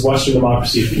crisis of Western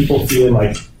democracy of people feeling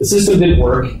like the system didn't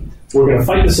work. We're going to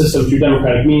fight the system through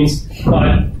democratic means,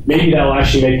 but maybe that'll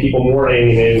actually make people more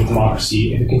alienated with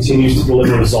democracy if it continues to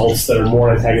deliver results that are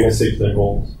more antagonistic to their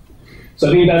goals. So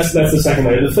I think that's the second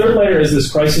layer. The third layer is this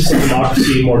crisis of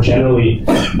democracy more generally,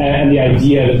 and the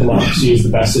idea that democracy is the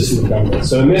best system of government.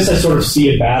 So in this, I sort of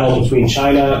see a battle between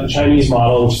China, the Chinese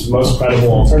model, which is the most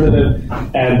credible alternative,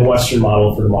 and the Western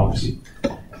model for democracy.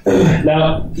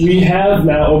 Now, we have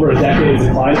over a decade of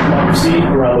decline of democracy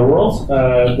around the world.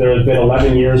 There have been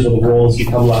 11 years where the world has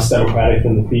become less democratic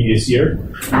than the previous year.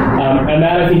 And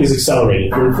that, I think, is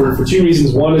accelerated for two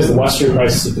reasons. One is the Western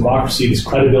crisis of democracy. This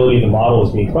credibility of the model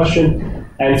is being questioned.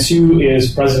 And two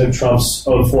is President Trump's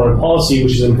own foreign policy,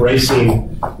 which is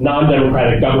embracing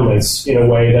non-democratic governments in a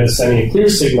way that is sending a clear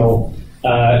signal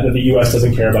that the U.S.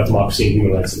 doesn't care about democracy and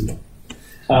human rights anymore.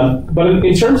 But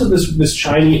in terms of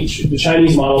the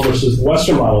Chinese model versus the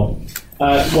Western model,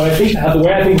 the way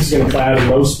I think this is going to play out in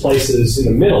most places in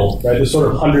the middle, right? There's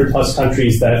sort of 100+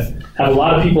 countries that have a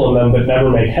lot of people in them but never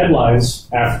make headlines: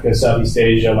 Africa, Southeast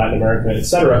Asia, Latin America,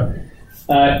 etc.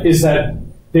 is that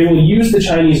they will use the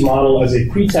Chinese model as a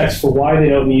pretext for why they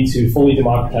don't need to fully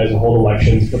democratize and hold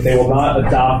elections, but they will not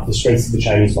adopt the strengths of the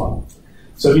Chinese model.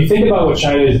 So if you think about what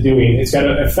China is doing, it's got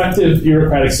an effective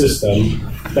bureaucratic system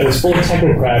that is full of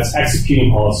technocrats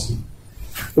executing policy.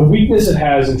 The weakness it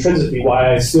has intrinsically,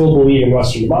 why I still believe in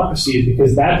Western democracy, is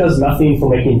because that does nothing for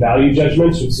making value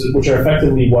judgments, which are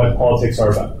effectively what politics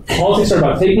are about. Politics are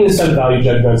about taking a set of value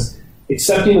judgments,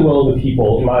 accepting the will of the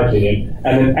people, in my opinion,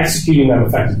 and then executing them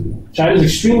effectively. China is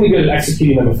extremely good at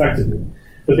executing them effectively,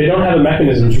 but they don't have a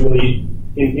mechanism to really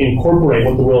incorporate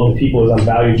what the will of the people is on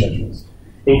value judgments.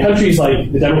 In countries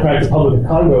like the Democratic Republic of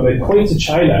Congo, they point to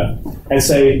China and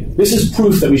say, this is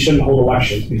proof that we shouldn't hold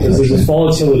elections because there's this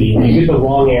volatility and you get the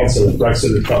wrong answer with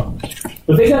Brexit or Trump.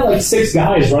 But they got like 6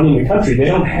 guys running the country. They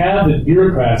don't have the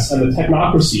bureaucrats and the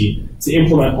technocracy to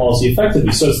implement policy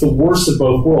effectively. So it's the worst of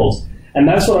both worlds. And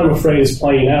that's what I'm afraid is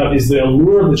playing out, is the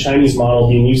allure of the Chinese model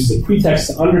being used as a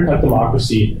pretext to undercut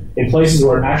democracy in places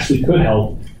where it actually could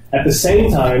help. At the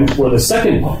same time, where the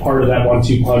second part of that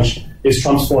 1-2 punch is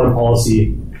Trump's foreign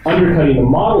policy, undercutting the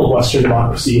model of Western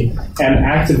democracy and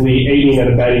actively aiding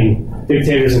and abetting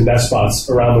dictators and despots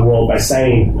around the world by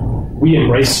saying, we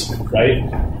embrace you, right?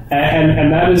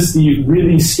 And that is the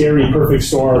really scary perfect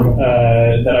storm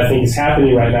that I think is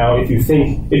happening right now if you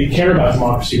care about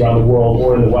democracy around the world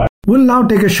or in the West. We'll now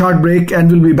take a short break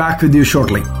and we'll be back with you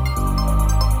shortly.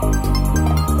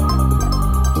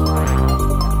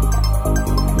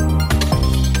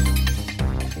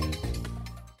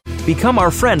 Become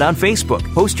our friend on Facebook.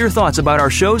 Post your thoughts about our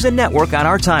shows and network on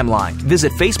our timeline.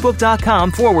 Visit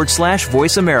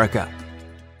Facebook.com/Voice America.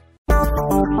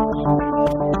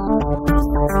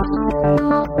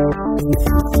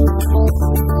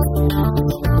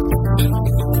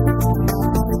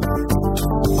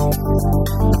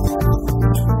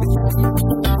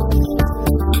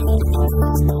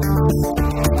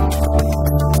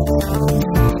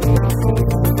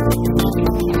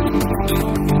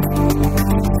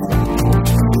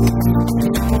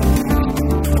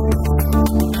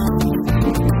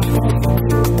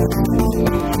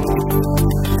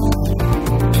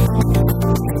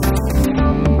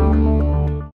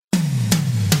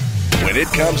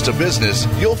 Comes to business,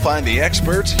 you'll find the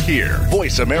experts here.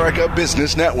 Voice America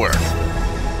Business Network.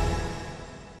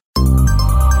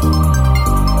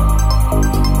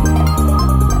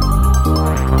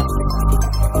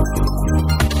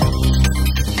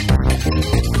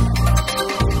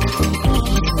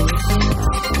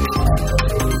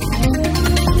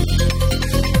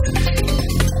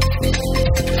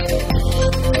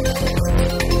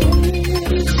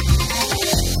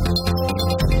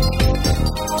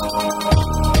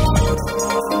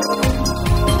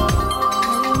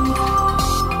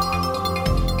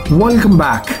 Welcome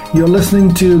back. You're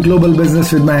listening to Global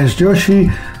Business with Mahesh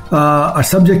Joshi. Our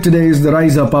subject today is the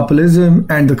rise of populism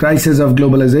and the crisis of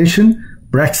globalization,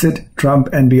 Brexit, Trump,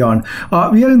 and beyond.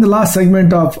 We are in the last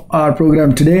segment of our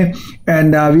program today,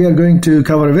 and we are going to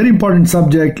cover a very important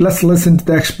subject. Let's listen to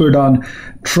the expert on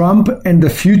Trump and the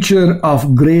future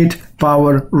of great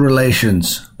power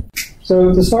relations.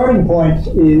 So the starting point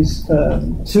is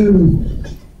two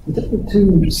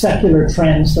secular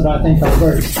trends that I think are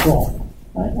very strong.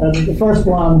 The first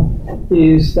one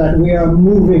is that we are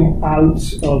moving out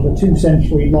of a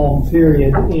 2-century-long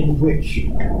period in which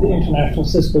the international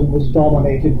system was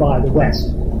dominated by the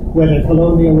West, whether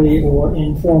colonially or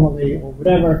informally or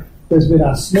whatever. There's been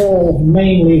a small,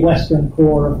 mainly Western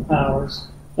core of powers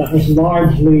that has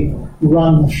largely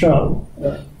run the show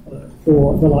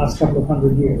for the last couple of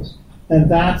hundred years. And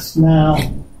that's now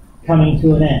coming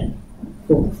to an end,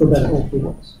 for better or for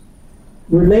worse.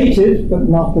 Related, but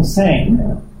not the same,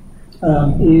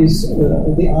 is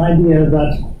the idea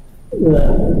that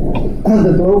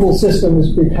the global system is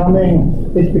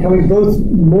becoming both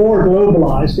more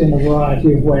globalized in a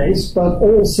variety of ways, but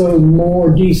also more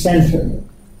decentered.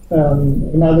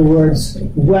 In other words,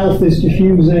 wealth is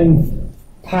diffusing,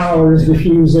 power is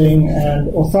diffusing, and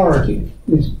authority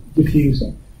is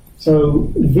diffusing. So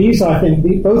these, I think,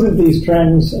 both of these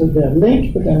trends, they're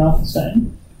linked, but they're not the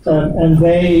same. And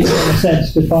they, in a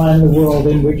sense, define the world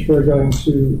in which we're going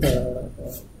to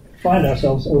find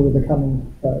ourselves over the coming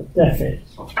decades.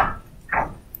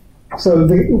 So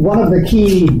one of the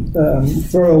key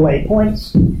throwaway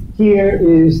points here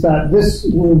is that this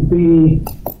will be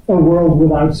a world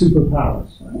without superpowers.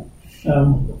 Right?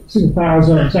 Superpowers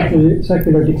are in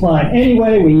secular decline.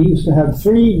 Anyway, we used to have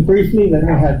 3 briefly, then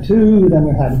we had 2, then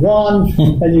we had 1,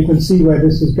 and you can see where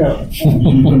this is going.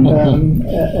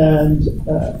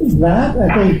 That, I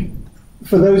think,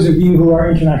 for those of you who are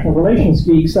international relations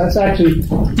geeks, that's actually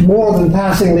more than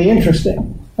passingly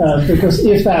interesting. Because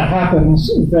if that happens,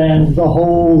 then the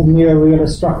whole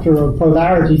neo-realist structure of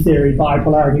polarity theory,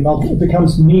 bipolarity,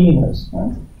 becomes meaningless,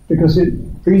 right? Because it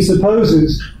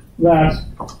presupposes that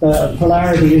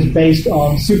polarity is based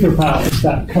on superpowers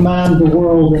that command the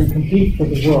world and compete for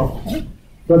the world. Right?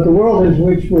 But the world in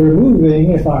which we're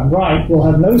moving, if I'm right, will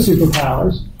have no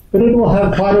superpowers, but it will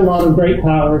have quite a lot of great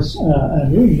powers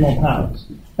and regional powers.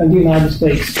 And the United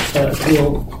States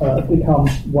will become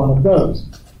one of those.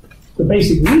 The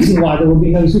basic reason why there will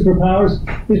be no superpowers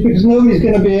is because nobody's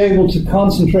going to be able to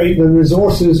concentrate the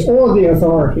resources or the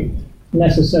authority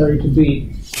necessary to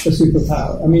be a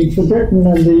superpower. I mean, for Britain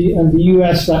and the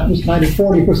US, that was kind of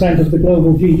 40% of the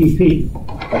global GDP.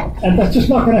 And that's just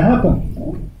not going to happen.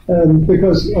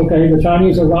 Because, okay, the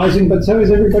Chinese are rising, but so is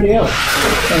everybody else.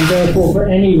 And therefore, for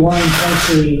any one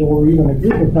country or even a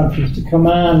group of countries to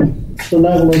command the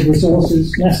level of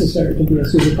resources necessary to be a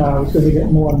superpower is going to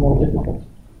get more and more difficult.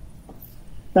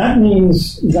 That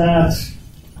means that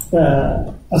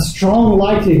a strong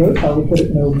likelihood, I would put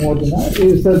it no more than that,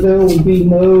 is that there will be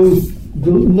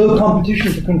no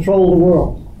competition to control the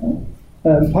world.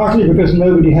 Partly because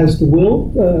nobody has the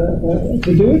will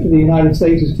to do it. The United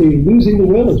States is clearly losing the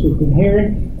will, as we've been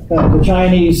hearing. The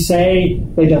Chinese say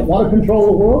they don't want to control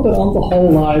the world, and on the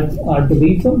whole, I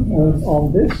believe them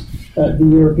on this. The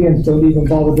Europeans don't even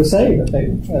bother to say that they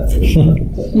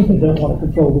don't want to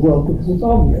control the world because it's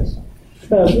obvious.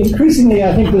 Increasingly,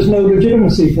 I think there's no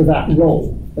legitimacy for that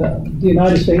role. The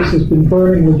United States has been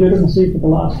burning legitimacy for the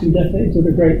last 2 decades at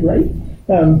a great rate,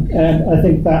 and I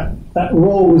think that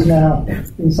role is now,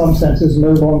 in some senses,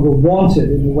 no longer wanted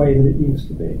in the way that it used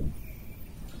to be.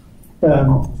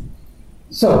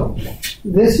 So,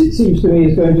 this, it seems to me,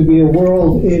 is going to be a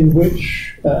world in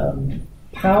which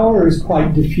power is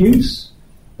quite diffuse,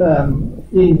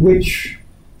 in which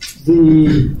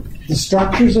the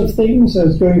structures of things are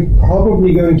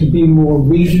probably going to be more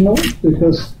regional,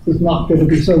 because there's not going to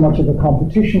be so much of a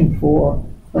competition for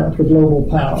global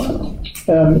power,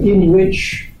 in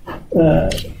which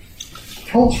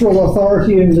cultural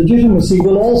authority and legitimacy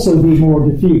will also be more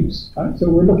diffuse. Right? So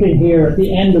we're looking here at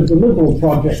the end of the liberal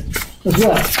project as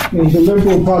well. I mean, the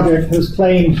liberal project has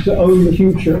claimed to own the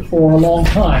future for a long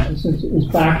time, since it was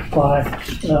backed by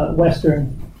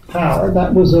Western power.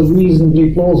 That was a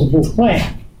reasonably plausible claim.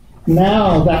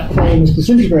 Now that claim is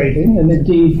disintegrating, and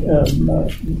indeed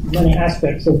many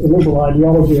aspects of the liberal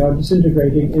ideology are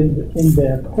disintegrating in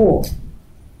their core.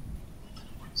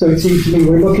 So it seems to me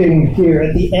we're looking here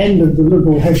at the end of the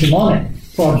liberal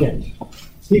hegemonic project.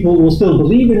 People will still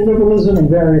believe in liberalism in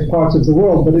various parts of the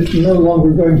world, but it's no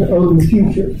longer going to own the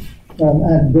future.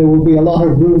 And there will be a lot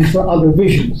of room for other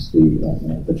visions.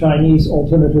 The Chinese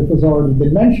alternative has already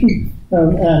been mentioned,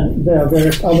 and there are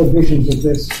various other visions of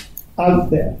this out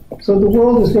there. So the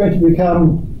world is going to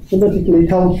become politically,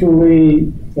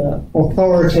 culturally,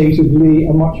 authoritatively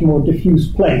a much more diffuse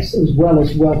place, as well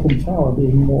as wealth and power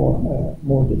being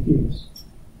more diffuse.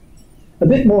 A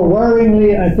bit more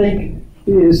worryingly, I think,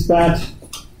 is that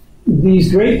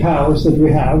these great powers that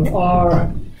we have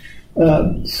are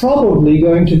probably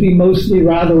going to be mostly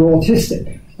rather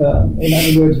autistic. In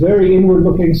other words, very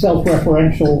inward-looking,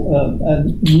 self-referential,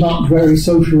 and not very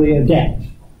socially adept.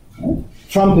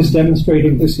 Trump is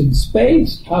demonstrating this in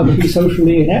spades, how to be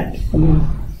socially inept. I mean,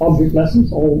 object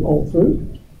lessons all through.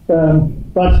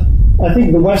 But I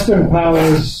think the Western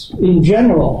powers in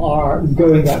general are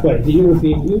going that way. The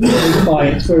European Union is by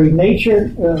its very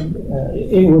nature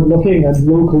inward-looking and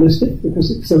localistic because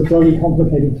it's so very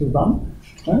complicated to run.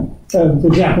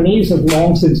 The Japanese have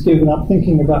long since given up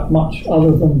thinking about much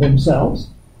other than themselves.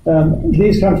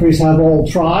 These countries have all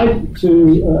tried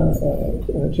to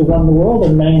run the world,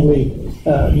 and mainly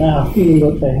now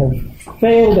feel that they have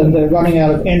failed, and they're running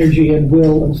out of energy and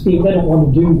will and steam. They don't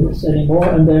want to do this anymore,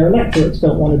 and their electorates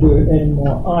don't want to do it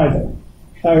anymore either.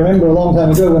 I remember a long time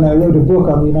ago when I wrote a book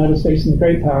on the United States and the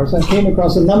Great Powers, I came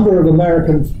across a number of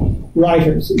American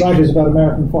writers about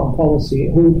American foreign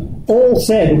policy, who all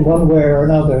said in one way or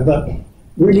another that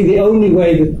really the only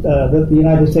way that the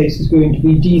United States is going to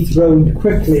be dethroned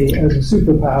quickly as a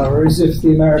superpower is if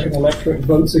the American electorate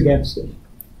votes against it.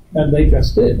 And they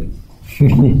just did.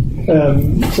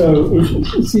 So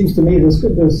it seems to me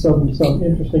there's some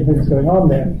interesting things going on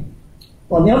there.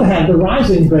 On the other hand, the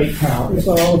rising great powers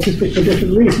are autistic for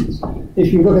different reasons.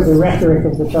 If you look at the rhetoric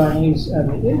of the Chinese and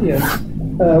the Indians,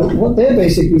 what they're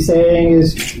basically saying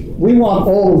is, we want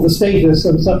all of the status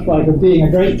and such like of being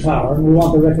a great power, and we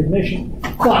want the recognition,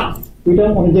 but we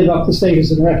don't want to give up the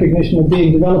status and recognition of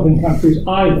being developing countries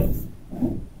either.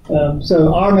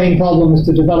 So our main problem is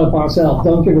to develop ourselves.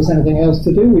 Don't give us anything else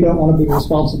to do. We don't want to be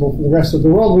responsible for the rest of the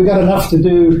world. We've got enough to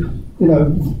do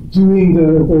doing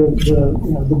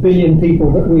the billion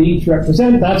people that we each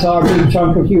represent. That's our big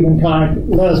chunk of humankind.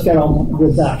 Let us get on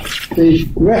with that. The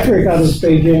rhetoric out of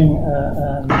Beijing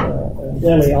and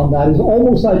Delhi on that is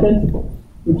almost identical,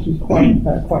 which is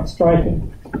quite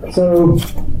striking. So,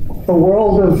 a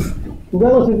world of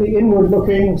relatively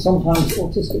inward-looking, sometimes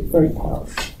autistic great power.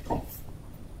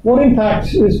 What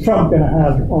impact is Trump going to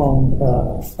have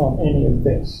on any of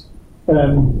this?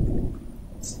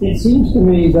 It seems to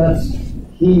me that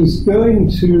he's going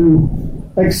to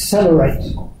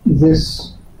accelerate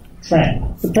this trend.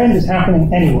 The trend is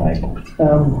happening anyway,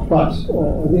 but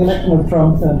the election of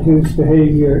Trump and his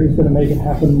behavior is going to make it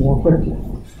happen more quickly.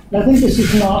 And I think this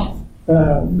is not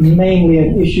mainly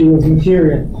an issue of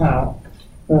material power.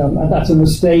 And that's a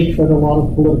mistake that a lot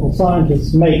of political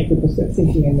scientists make because they're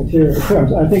thinking in material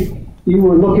terms. I think you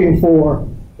were looking for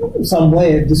some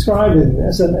way of describing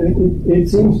this, and it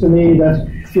seems to me that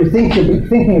if you're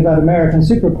thinking about American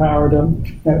superpowerdom,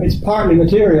 it's partly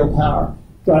material power,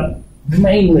 but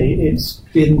mainly it's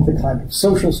been the kind of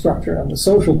social structure and the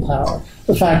social power.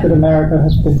 The fact that America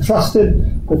has been trusted,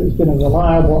 that it's been a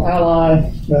reliable ally,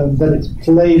 that it's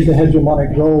played the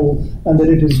hegemonic role, and that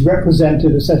it has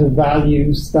represented a set of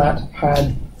values that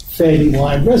had fairly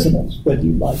wide resonance, whether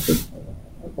you like them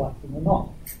or not.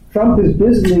 Trump is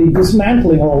busily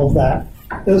dismantling all of that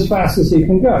as fast as he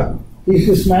can go. He's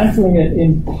dismantling it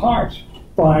in part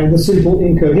by the simple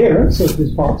incoherence of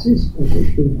his policies, which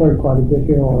we've heard quite a bit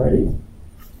here already,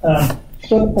 but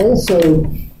also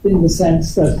in the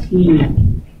sense that he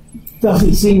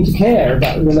doesn't seem to care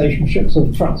about relationships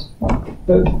of trust.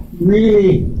 But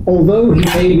really, although he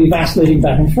may be vacillating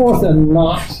back and forth and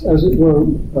not, as it were,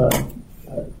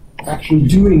 actually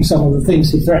doing some of the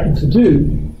things he threatened to do,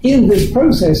 in this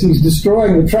process he's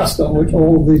destroying the trust on which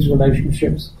all of these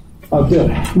relationships are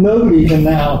built. Nobody can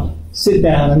now sit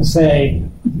down and say,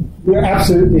 we're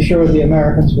absolutely sure the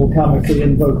Americans will come if we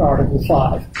invoke Article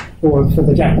 5, or for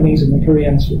the Japanese and the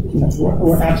Koreans,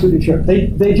 we're absolutely sure.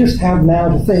 They just have now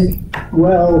to think,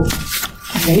 well,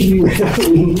 maybe we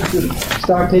need to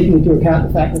start taking into account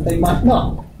the fact that they might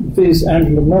not. This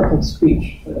Angela Merkel's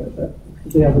speech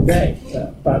the other day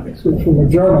about this, which from a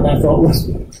German I thought was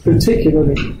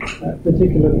particularly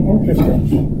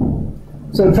interesting.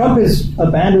 So Trump is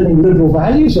abandoning liberal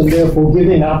values and therefore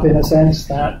giving up, in a sense,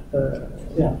 that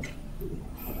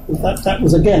that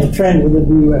was again a trend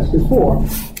within the U.S. before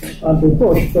under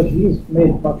Bush, but he's made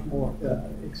it much more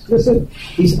explicit.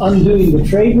 He's undoing the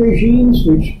trade regimes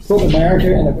which put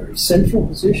America in a very central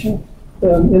position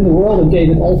in the world and gave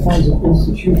it all kinds of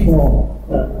institutional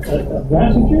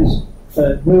advantages.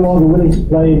 No longer willing to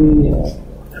play the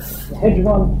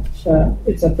hegemon, etc.,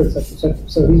 etc., etc.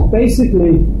 So he's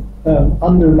basically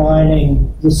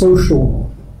undermining the social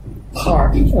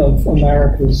part of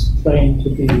America's claim to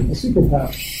be a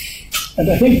superpower. And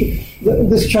I think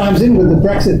this chimes in with the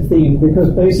Brexit theme,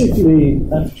 because basically,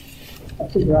 I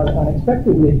think rather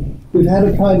unexpectedly, we've had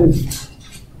a kind of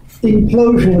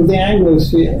implosion of the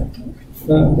Anglosphere.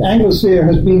 The Anglosphere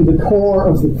has been the core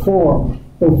of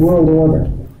world order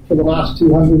for the last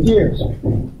 200 years,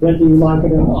 whether you like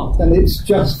it or not. And it's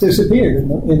just disappeared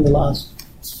in the last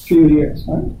few years.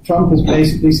 Right? Trump has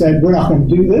basically said, we're not going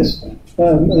to do this.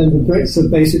 And then the Brits have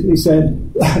basically said,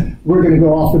 we're going to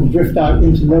go off and drift out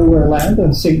into nowhere land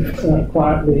and sink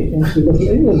quietly into Little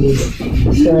England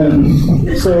with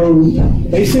it. So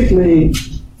basically,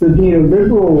 the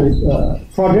neoliberal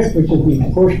project, which has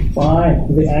been pushed by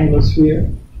the Anglosphere,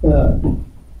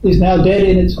 is now dead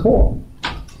in its core.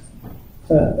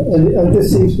 And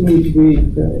this seems to me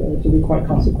to be quite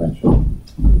consequential.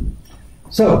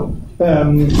 So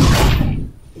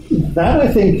that I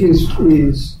think is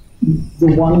the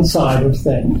one side of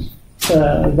things,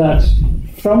 that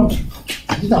Trump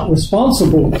is not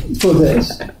responsible for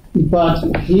this, but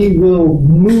he will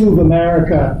move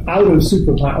America out of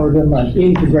superpowerdom and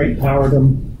into great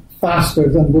powerdom faster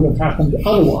than would have happened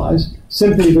otherwise,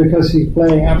 simply because he's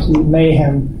playing absolute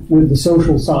mayhem with the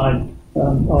social side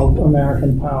of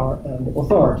American power and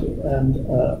authority. And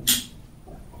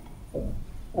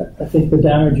I think the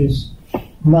damage is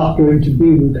not going to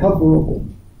be recoverable,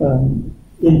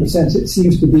 in the sense it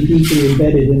seems to be deeply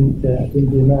embedded in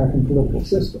the American political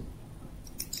system.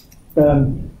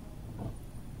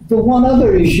 The one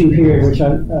other issue here, which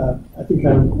I think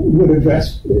I would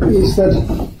address, is that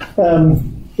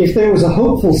if there was a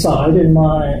hopeful side in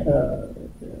my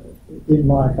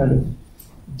kind of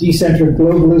decentered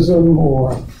globalism,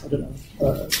 or I don't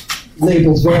know,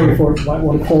 labels vary for it, you might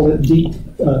want to call it deep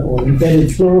or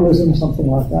embedded pluralism, something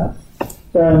like that.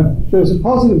 There was a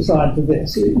positive side to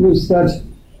this. It was that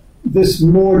this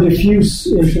more diffuse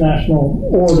international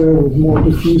order with more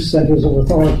diffuse centers of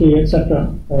authority,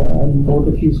 etc., and more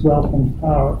diffuse wealth and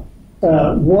power,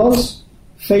 was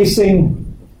facing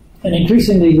an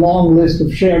increasingly long list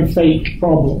of shared fate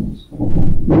problems,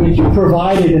 which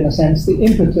provided, in a sense, the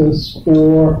impetus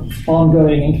for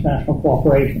ongoing international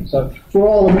cooperation. So we're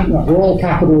all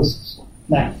capitalists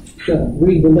now.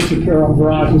 Read the literature on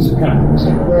varieties of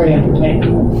capitalism. Very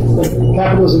entertaining. But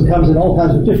capitalism comes in all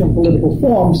kinds of different political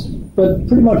forms, but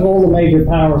pretty much all the major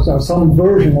powers are some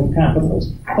version of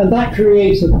capitalism. And that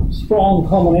creates a strong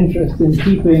common interest in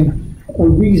keeping a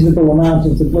reasonable amount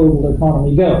of the global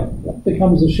economy going. That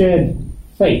becomes a shared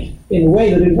fate in a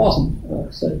way that it wasn't,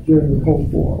 say, during the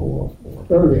Cold War or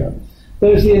earlier.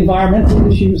 There's the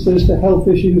environmental issues, there's the health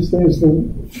issues, there's the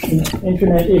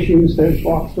internet issues, there's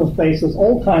Oxford spaces,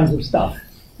 all kinds of stuff,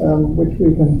 which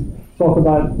we can talk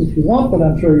about if you want, but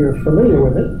I'm sure you're familiar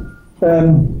with it.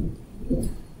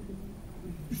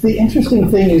 The interesting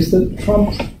thing is that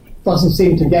Trump doesn't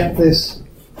seem to get this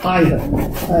either.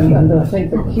 And I think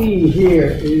the key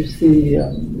here is the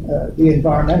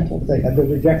environmental thing and the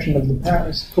rejection of the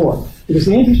Paris Accord. Because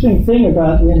the interesting thing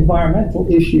about the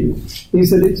environmental issue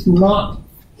is that it's not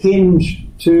hinged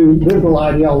to liberal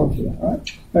ideology.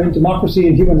 Right? I mean, democracy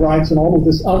and human rights and all of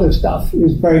this other stuff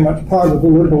is very much part of the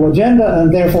liberal agenda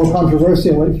and therefore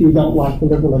controversial if you don't like the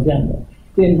liberal agenda.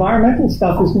 The environmental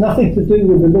stuff has nothing to do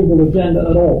with the liberal agenda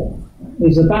at all.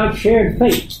 It's about shared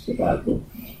fate. It's about the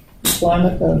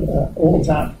climate and all of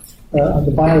that, and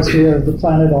the biosphere of the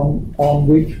planet on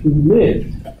which we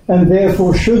live. And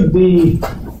therefore should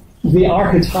the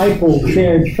archetypal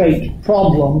shared fate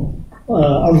problem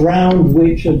around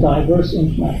which a diverse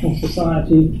international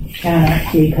society can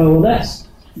actually coalesce,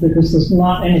 because there's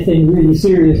not anything really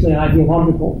seriously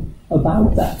ideological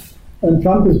about that. And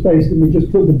Trump has basically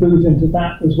just put the boot into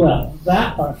that as well.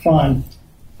 That, I find,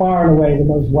 far and away the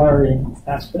most worrying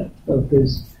aspect of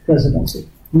his presidency.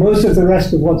 Most of the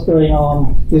rest of what's going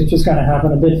on is just going to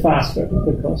happen a bit faster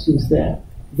because he's there.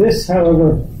 This,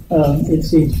 however, it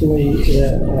seems to me,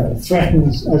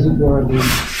 threatens, as it were,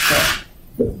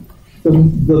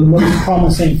 the most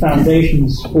promising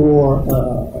foundations for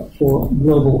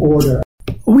global order.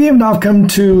 We have now come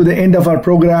to the end of our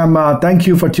program. Thank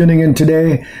you for tuning in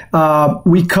today.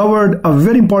 We covered a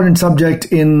very important subject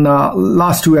in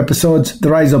last two episodes, the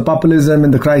rise of populism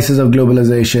and the crisis of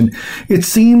globalization. It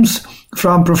seems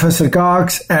from Professor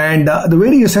Cox and the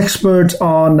various experts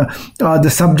on the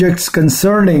subjects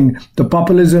concerning the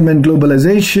populism and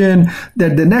globalization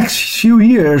that the next few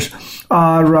years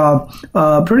are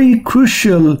pretty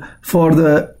crucial for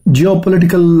the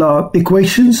geopolitical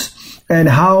equations and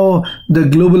how the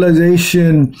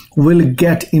globalization will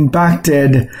get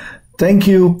impacted. Thank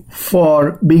you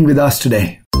for being with us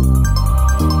today.